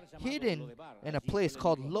 hidden in a place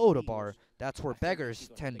called Lodabar. That's where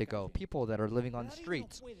beggars tend to go, people that are living on the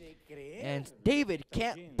streets. And David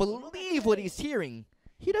can't believe what he's hearing.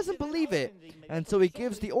 He doesn't believe it. And so he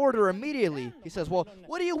gives the order immediately. He says, well,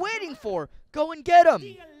 what are you waiting for? Go and get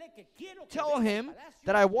him. Tell him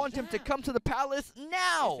that I want him to come to the palace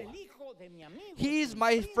now. He's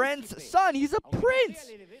my friend's son. He's a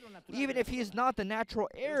prince. Even if he's not the natural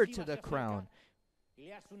heir to the crown.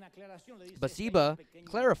 Bathsheba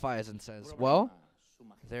clarifies and says, well,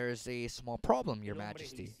 there's a small problem, Your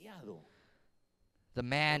Majesty. The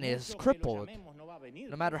man is crippled.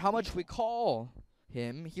 No matter how much we call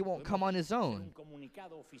him, he won't come on his own.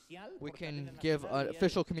 We can give an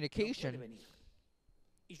official communication,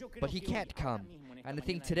 but he can't come. And I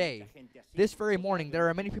think today, this very morning, there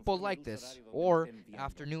are many people like this, or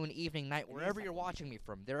afternoon, evening, night, wherever you're watching me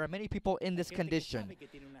from. There are many people in this condition.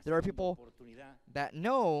 There are people that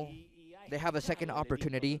know they have a second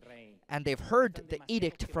opportunity, and they've heard the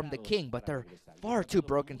edict from the king, but they're far too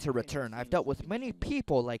broken to return. I've dealt with many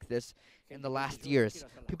people like this in the last years.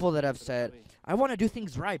 People that have said, I want to do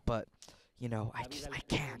things right, but, you know, I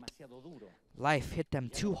can't. Life hit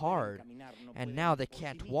them too hard, and now they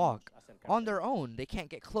can't walk on their own. They can't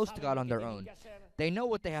get close to God on their own. They know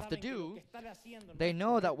what they have to do. They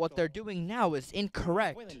know that what they're doing now is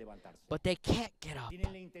incorrect, but they can't get up.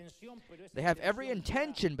 They have every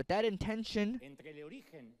intention, but that intention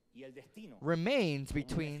remains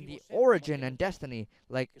between the origin and destiny,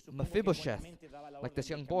 like Mephibosheth, like this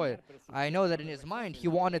young boy. I know that in his mind he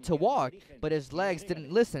wanted to walk, but his legs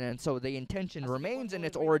didn't listen, and so the intention remains in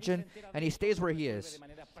its origin, and he stays where he is.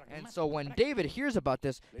 And so when David hears about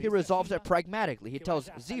this, he resolves it pragmatically. He tells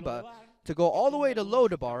Ziba to go all the way to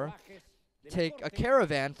Lodabar, take a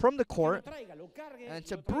caravan from the court, and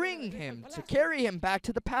to bring him, to carry him back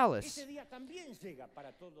to the palace.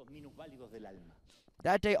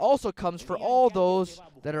 That day also comes for all those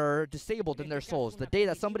that are disabled in their souls, the day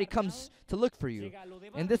that somebody comes to look for you.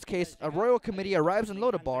 In this case, a royal committee arrives in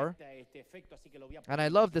Lodabar, and I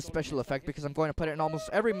love this special effect because I'm going to put it in almost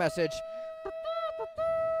every message.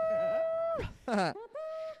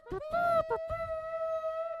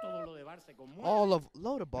 All of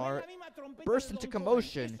Lodabar burst into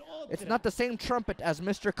commotion. It's not the same trumpet as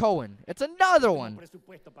Mr. Cohen. It's another one.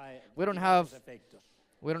 We don't have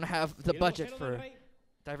the budget for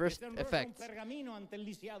diverse effects.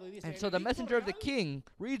 And so the messenger of the king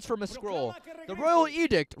reads from a scroll. The royal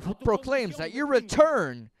edict proclaims that you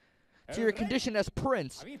return to your condition as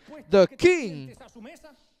prince. The king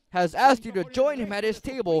has asked you to join him at his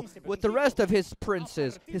table with the rest of his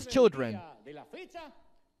princes, his children.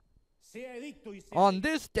 On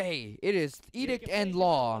this day, it is edict and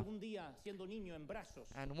law.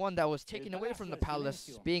 And one that was taken away from the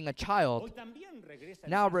palace, being a child,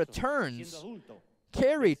 now returns,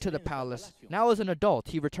 carried to the palace. Now as an adult,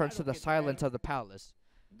 he returns to the silence of the palace.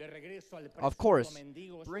 Of course,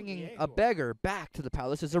 bringing a beggar back to the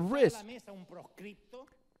palace is a risk.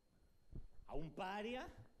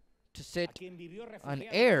 To sit an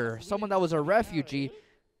heir, someone that was a refugee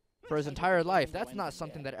for his entire life, that's not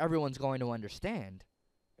something that everyone's going to understand.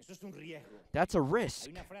 That's a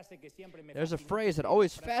risk. There's a phrase that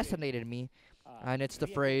always fascinated me, and it's the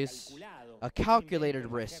phrase, a calculated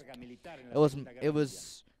risk. It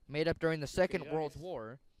was made up during the Second World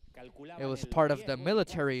War. It was part of the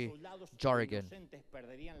military jargon.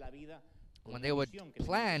 When they would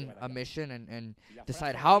plan a mission and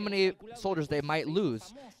decide how many soldiers they might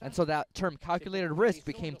lose. And so that term calculated risk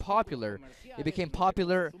became popular. It became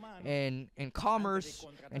popular in commerce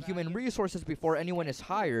and human resources before anyone is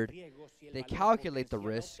hired. They calculate the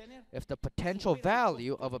risk. If the potential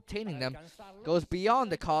value of obtaining them goes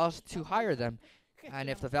beyond the cost to hire them, and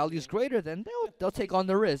if the value is greater, then they'll take on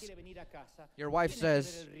the risk. Your wife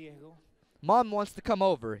says, Mom wants to come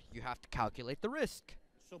over. You have to calculate the risk.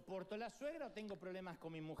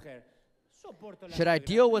 Should I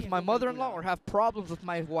deal with my mother-in-law or have problems with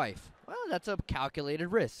my wife? Well, that's a calculated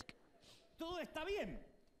risk.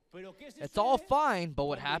 It's all fine, but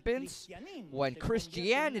what happens when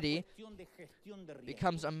Christianity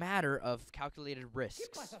becomes a matter of calculated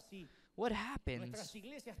risks? What happens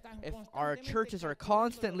if our churches are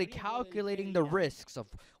constantly calculating the risks of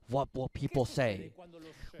what will people say?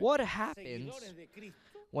 What happens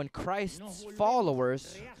when Christ's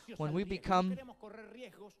followers, when we become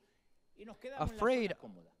afraid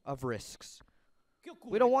of risks?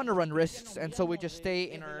 We don't want to run risks, and so we just stay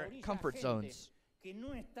in our comfort zones.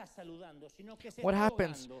 What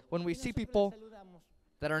happens when we see people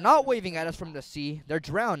that are not waving at us from the sea. They're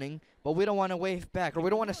drowning, but we don't want to wave back, or we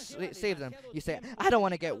don't want to save them. You say, I don't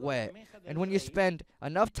want to get wet. And when you spend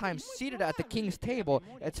enough time seated at the king's table,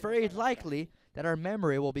 it's very likely that our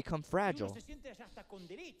memory will become fragile.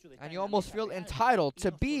 And you almost feel entitled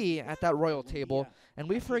to be at that royal table, and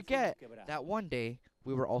we forget that one day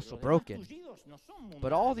we were also broken.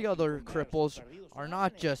 But all the other cripples are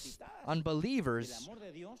not just unbelievers.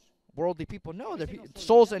 Worldly people know that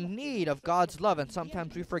souls in need of God's love, and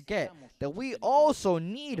sometimes we forget that we also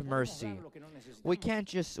need mercy. We can't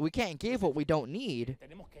give what we don't need,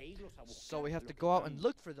 so we have to go out and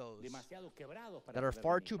look for those that are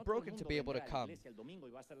far too broken to be able to come.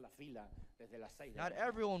 Not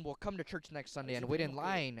everyone will come to church next Sunday and wait in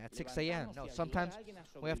line at 6 a.m. No, sometimes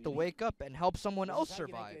we have to wake up and help someone else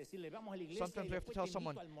survive. Sometimes we have to tell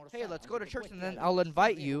someone, hey, let's go to church, and then I'll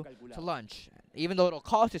invite you to lunch. Even though it'll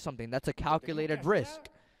cost you something, that's a calculated risk.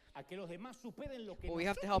 But we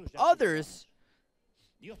have to help others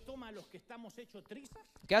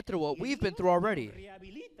get through what we've been through already.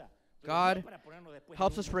 God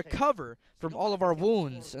helps us recover from all of our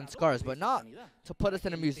wounds and scars, but not to put us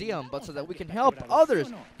in a museum, but so that we can help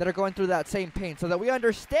others that are going through that same pain, so that we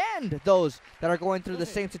understand those that are going through the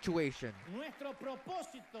same situation.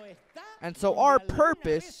 And so our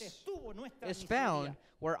purpose is found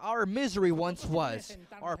where our misery once was.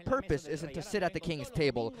 Our purpose isn't to sit at the king's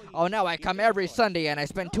table. Oh, now I come every Sunday and I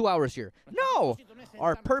spend 2 hours here. No!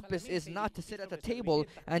 Our purpose is not to sit at the table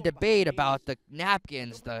and debate about the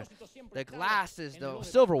napkins, the glasses, the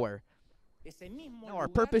silverware. No, our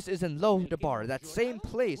purpose is in Lo-Debar, that same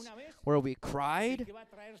place where we cried.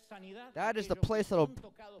 That is the place that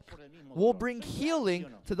will bring healing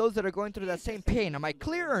to those that are going through that same pain. Am I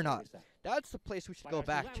clear or not? That's the place we should go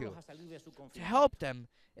back to help them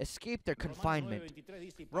escape their confinement.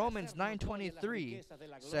 Romans 9:23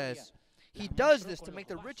 says, He does this to make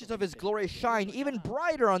the riches of His glory shine even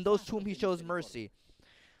brighter on those to whom He shows mercy.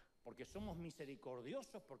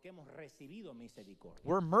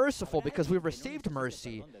 We're merciful because we've received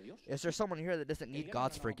mercy. Is there someone here that doesn't need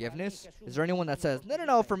God's forgiveness? Is there anyone that says,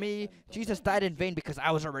 no, for me, Jesus died in vain because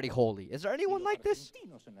I was already holy? Is there anyone like this?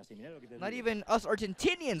 Not even us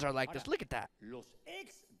Argentinians are like this. Look at that.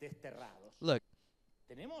 Look.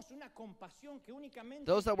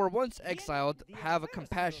 Those that were once exiled have a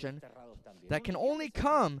compassion that can only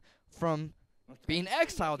come from being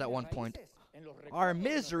exiled at one point. Our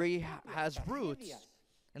misery has roots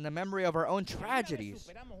in the memory of our own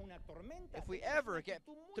tragedies. If we ever get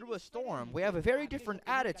through a storm, we have a very different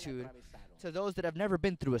attitude to those that have never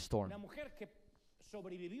been through a storm.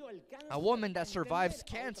 A woman that survives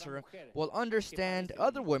cancer will understand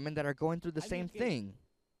other women that are going through the same thing.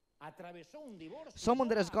 Someone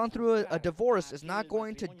that has gone through a divorce is not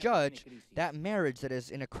going to judge that marriage that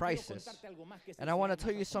is in a crisis. And I want to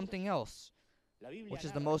tell you something else, which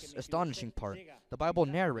is the most astonishing part. The Bible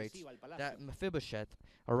narrates that Mephibosheth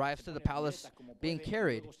arrives to the palace being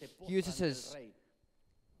carried. He uses his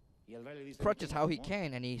crutches how he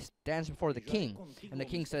can, and he stands before the king. And the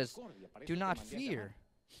king says, do not fear.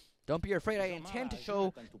 Don't be afraid. I intend to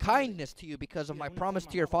show kindness to you because of my promise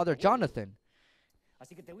to your father Jonathan.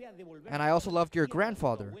 And I also loved your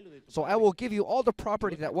grandfather. So I will give you all the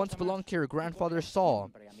property that once belonged to your grandfather Saul.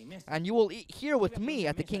 And you will eat here with me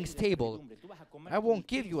at the king's table. I won't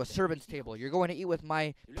give you a servant's table. You're going to eat with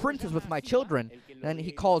my princes, with my children. And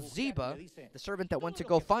he calls Ziba, the servant that went to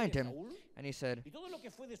go find him. And he said,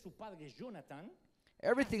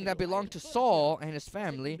 everything that belonged to Saul and his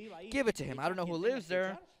family, give it to him. I don't know who lives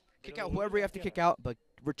there. Kick out whoever you have to kick out, but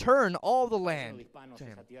return all the land to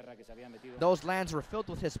him. Those lands were filled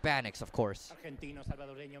with Hispanics, of course.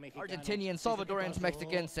 Argentinians, Salvadorians,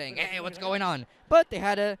 Mexicans saying, hey, what's going on? But they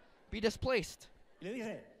had to be displaced.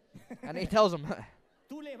 And he tells them,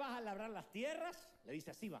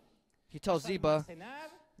 he tells Ziba,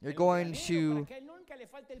 you're going to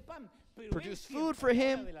produce food for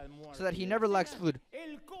him so that he never lacks food.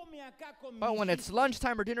 But when it's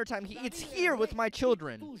lunchtime or dinner time, he eats here with my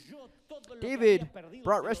children. David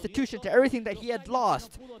brought restitution to everything that he had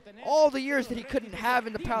lost. All the years that he couldn't have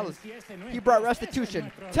in the palace, he brought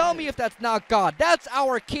restitution. Tell me if that's not God. That's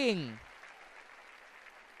our king.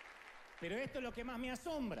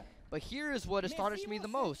 But here is what astonished me the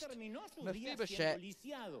most. Mephibosheth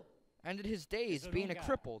ended his days being a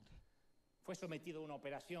crippled.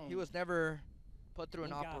 He was never put through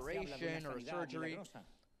an operation or a surgery.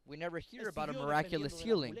 We never hear about a miraculous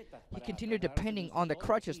healing. He continued depending on the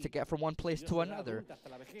crutches to get from one place to another.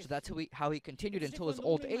 So that's how he continued until his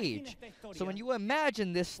old age. So when you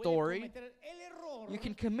imagine this story, you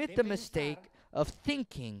can commit the mistake of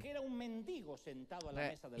thinking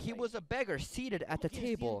that he was a beggar seated at the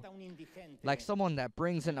table, like someone that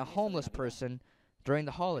brings in a homeless person during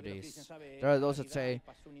the holidays. There are those that say,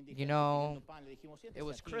 you know, it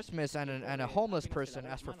was Christmas and a homeless person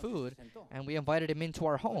asked for food, and we invited him into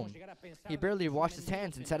our home. He barely washed his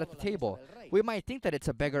hands and sat at the table. We might think that it's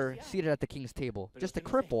a beggar seated at the king's table, just a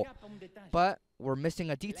cripple, but we're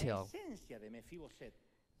missing a detail.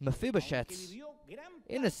 Mephibosheth's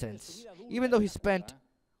innocence, even though he spent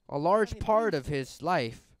a large part of his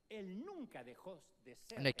life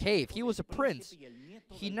in a cave, he was a prince.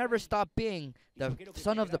 He never stopped being the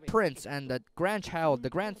son of the prince and the grandchild, the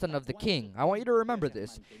grandson of the king. I want you to remember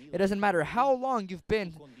this. It doesn't matter how long you've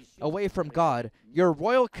been away from God, your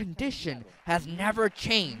royal condition has never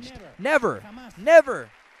changed. Never. Never.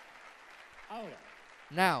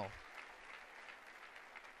 Now,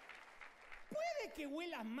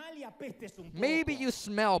 maybe you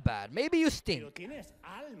smell bad. Maybe you stink.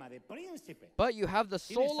 But you have the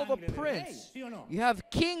soul of a prince. You have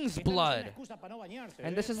king's blood.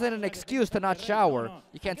 And this isn't an excuse to not shower.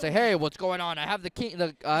 You can't say, hey, what's going on? I have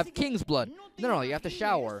I have king's blood. No, you have to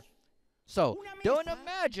shower. So, don't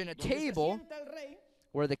imagine a table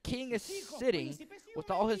where the king is sitting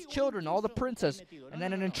with all his children, all the princes, and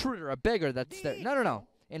then an intruder, a beggar that's there. No.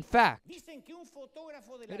 In fact,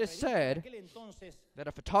 it is said that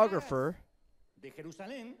a photographer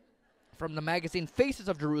from the magazine Faces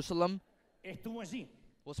of Jerusalem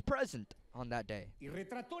was present on that day.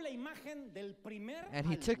 And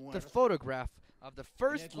he took the photograph of the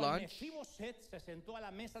first lunch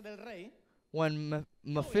when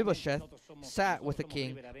Mephibosheth sat with the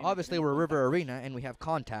king. Obviously, we're River Arena and we have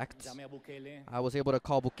contacts. I was able to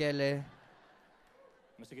call Bukele.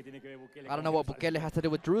 I don't know what Bukele has to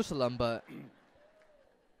do with Jerusalem, but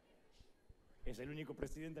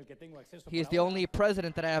he is the only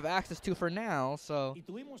president that I have access to for now, so.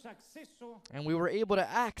 And we were able to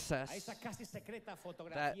access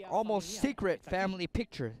that almost secret family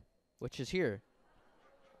picture, which is here.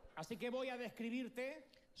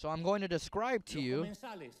 So I'm going to describe to you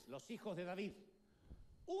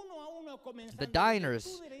the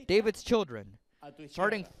diners, David's children,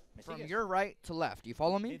 starting from your right to left. You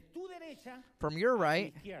follow me? From your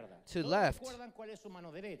right to left.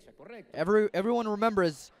 Everyone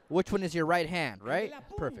remembers which one is your right hand, right?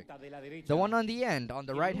 Perfect. The one on the end, on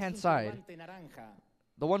the right-hand side,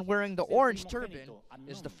 the one wearing the orange turban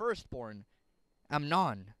is the firstborn,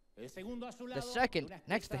 Amnon. The second,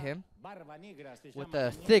 next to him, with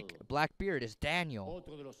the thick black beard, is Daniel,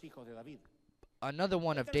 another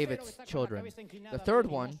one of David's children. The third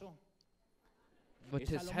one, with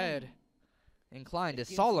his head inclined, is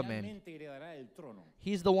Solomon.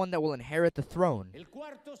 He's the one that will inherit the throne.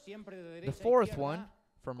 The fourth one,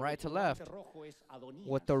 from right to left,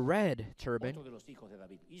 with the red turban,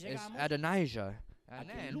 is Adonijah. And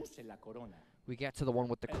then we get to the one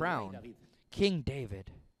with the crown, King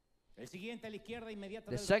David.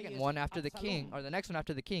 The second one after the king, or the next one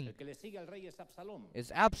after the king,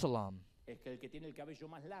 is Absalom.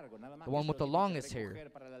 The one with the longest hair.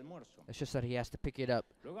 It's just that he has to pick it up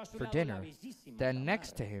for dinner. Then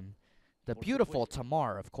next to him, the beautiful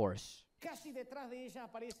Tamar, of course.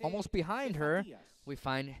 Almost behind her, we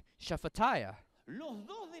find Shephatiah.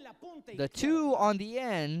 The two on the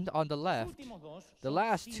end, on the left, the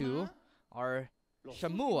last two are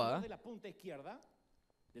Shammua.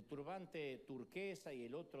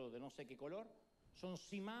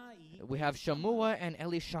 We have Shammua and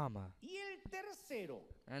Elishama.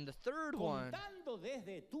 And the third one,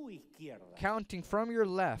 counting from your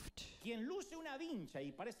left,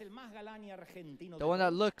 the one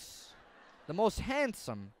that looks the most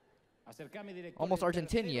handsome, almost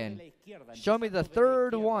Argentinian. Show me the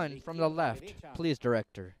third one from the left, please,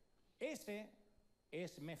 director.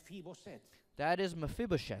 That is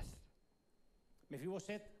Mephibosheth.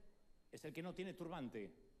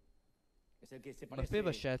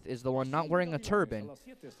 Mephibosheth is the one not wearing a turban.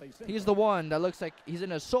 He's the one that looks like he's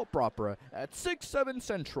in a soap opera at 6-7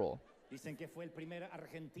 Central.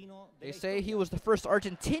 They say he was the first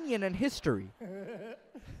Argentinian in history.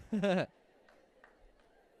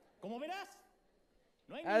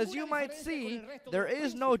 As you might see, there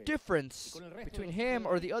is no difference between him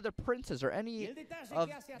or the other princes or any of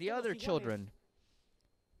the other children.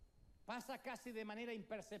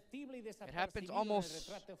 It happens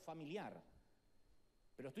almost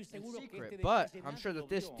in secret, but I'm sure that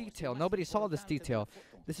this detail, nobody saw this detail.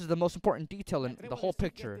 This is the most important detail in the whole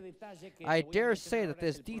picture. I dare say that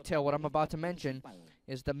this detail, what I'm about to mention,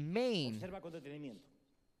 is the main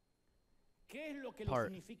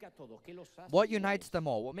part. What unites them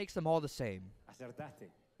all? What makes them all the same?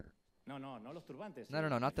 No,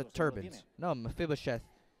 not the turbans. No, Mephibosheth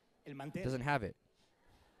doesn't have it.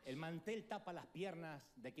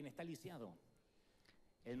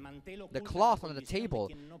 The cloth on the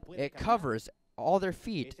table, it covers all their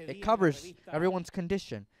feet. It covers everyone's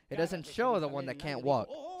condition. It doesn't show the one that can't walk.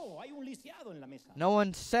 No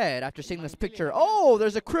one said after seeing this picture, oh,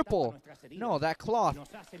 there's a cripple. No, that cloth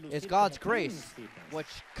is God's grace, which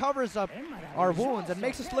covers up our wounds and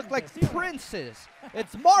makes us look like princes.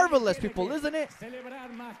 It's marvelous, people, isn't it?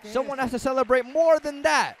 Someone has to celebrate more than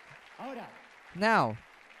that. Now,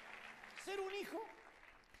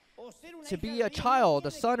 to be a child,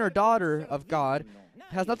 a son or daughter of God,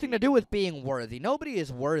 has nothing to do with being worthy. Nobody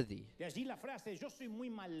is worthy.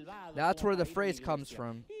 That's where the phrase comes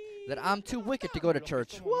from, that I'm too wicked to go to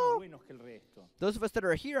church. Well, those of us that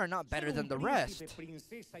are here are not better than the rest.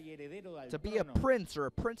 To be a prince or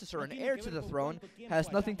a princess or an heir to the throne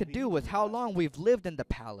has nothing to do with how long we've lived in the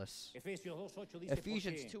palace.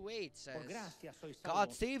 Ephesians 2:8 says,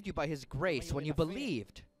 God saved you by his grace when you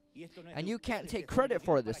believed. And you can't take credit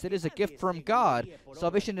for this. It is a gift from God.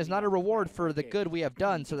 Salvation is not a reward for the good we have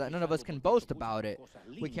done, so that none of us can boast about it.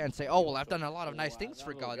 We can't say, oh, well, I've done a lot of nice things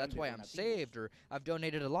for God, that's why I'm saved, or I've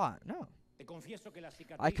donated a lot. No.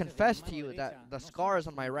 I confess to you that the scars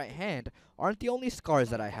on my right hand aren't the only scars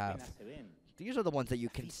that I have. These are the ones that you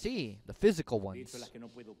can see, the physical ones.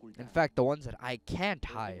 In fact, the ones that I can't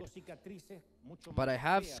hide. But I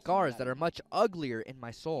have scars that are much uglier in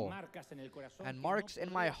my soul, and marks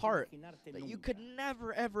in my heart that you could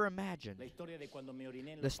never ever imagine.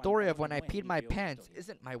 The story of when I peed my pants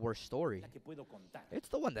isn't my worst story. It's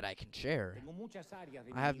the one that I can share.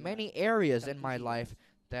 I have many areas in my life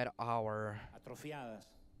that are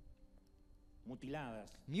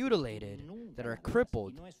mutilated, that are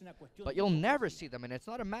crippled, but you'll never see them, and it's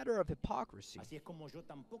not a matter of hypocrisy.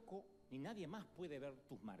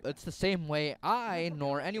 It's the same way I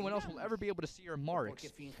nor anyone else will ever be able to see your marks,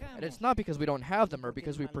 and it's not because we don't have them or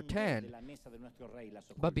because we pretend,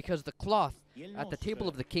 but because the cloth at the table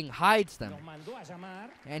of the king hides them.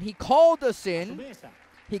 And he called us in.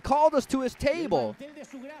 He called us to his table,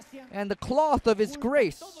 and the cloth of his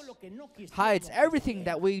grace hides everything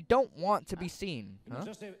that we don't want to be seen. Huh?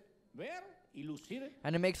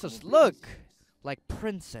 And it makes us look like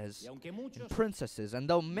princes and princesses. And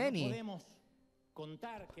though many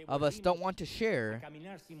of us don't want to share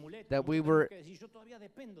that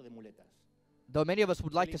though many of us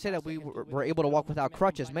would like to say that we were able to walk without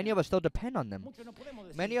crutches, many of us still depend on them.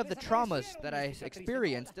 Many of the traumas that I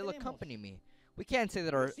experienced still accompany me. We can't say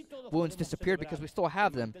that our wounds disappeared because we still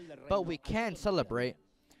have them, but we can celebrate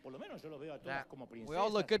that we all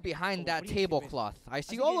look good behind that tablecloth. I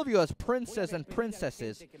see all of you as princes and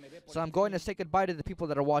princesses, so I'm going to say goodbye to the people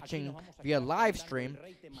that are watching via live stream.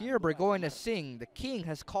 Here we're going to sing, The King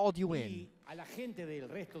Has Called You In.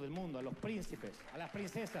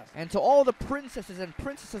 And to all the princesses and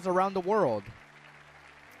princesses around the world.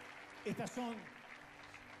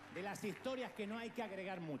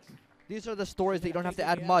 These are the stories that you don't have to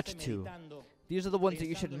add much to. These are the ones that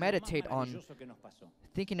you should meditate on,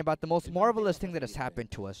 thinking about the most marvelous thing that has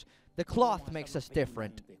happened to us. The cloth makes us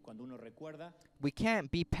different. We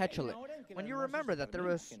can't be petulant. When you remember that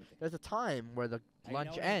there's a time where the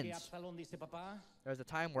lunch ends. There's a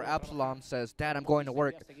time where Absalom says, Dad, I'm going to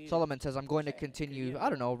work. Solomon says, I'm going to continue, I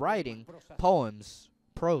don't know, writing poems.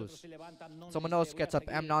 Prose. Someone else gets up.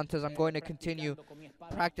 Amnon says, I'm going to continue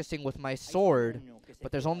practicing with my sword,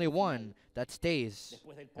 but there's only one that stays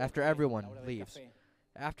after everyone leaves.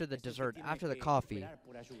 After the dessert, after the coffee,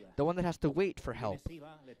 the one that has to wait for help.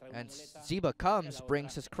 And Ziba comes,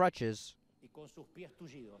 brings his crutches,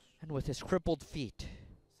 and with his crippled feet,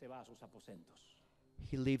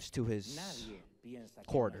 he leaves to his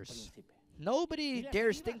quarters. Nobody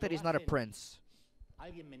dares think that he's not a prince.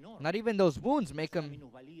 Not even those wounds make him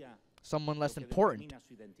someone less important.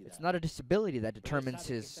 It's not a disability that determines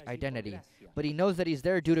his identity, but he knows that he's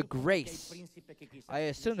there due to grace. I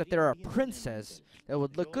assume that there are princes that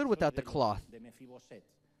would look good without the cloth,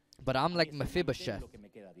 but I'm like Mephibosheth.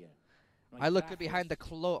 I look good behind the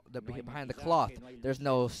cloth. There's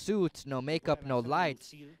no suits, no makeup, no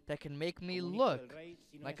lights that can make me look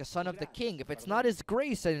like a son of the king. If it's not his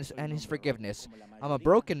grace and his forgiveness, I'm a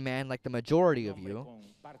broken man like the majority of you.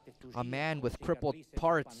 A man with crippled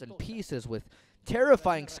parts and pieces with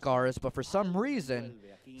terrifying scars, but for some reason,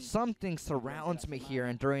 something surrounds me here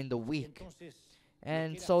and during the week.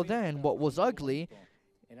 And so then, what was ugly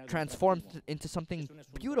transformed into something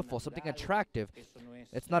beautiful, something attractive.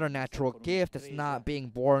 It's not a natural gift. It's not being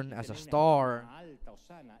born as a star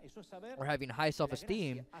or having high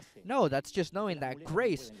self-esteem. No, that's just knowing that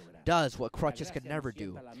grace does what crutches could never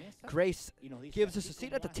do. Grace gives us a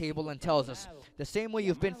seat at the table and tells us, the same way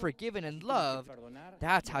you've been forgiven and loved,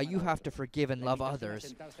 that's how you have to forgive and love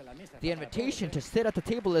others. The invitation to sit at the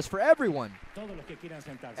table is for everyone.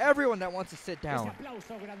 Everyone that wants to sit down.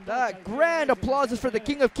 That grand applause is for the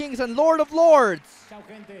King of Kings and Lord of Lords.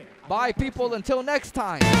 Bye, people. Until next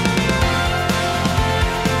time.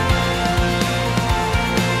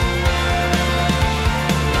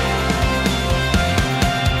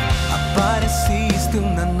 Apareciste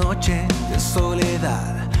una noche de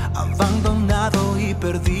soledad, abandonado y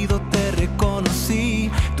perdido te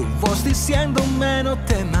reconocí. Tu voz diciéndome no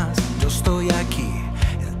temas, yo estoy aquí.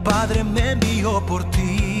 El Padre me envió por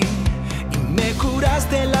ti y me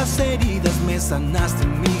curaste las heridas, me sanaste,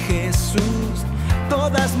 mi Jesús.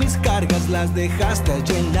 Todas mis cargas las dejaste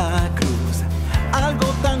allí en la cruz. Algo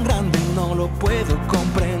tan grande no lo puedo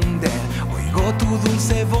comprender. Oigo tu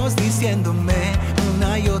dulce voz diciéndome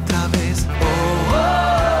una y otra vez: oh, oh,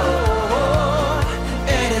 oh, oh,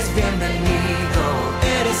 eres bienvenido,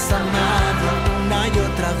 eres amado una y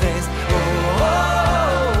otra vez. Oh, oh,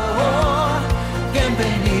 oh, oh,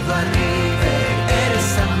 bienvenido a River,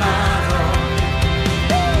 eres amado.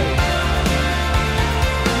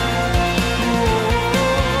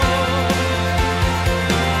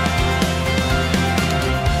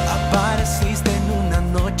 Apareciste en una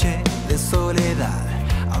noche de soledad,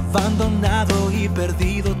 abandonado y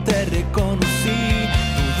perdido te reconocí.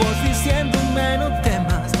 Tu voz diciéndome no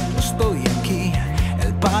temas, yo estoy aquí.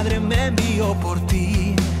 El Padre me envió por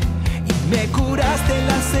ti y me curaste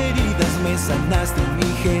las heridas, me sanaste,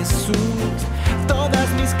 mi Jesús. Todas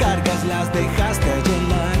mis cargas las dejaste allí en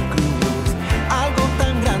la cruz.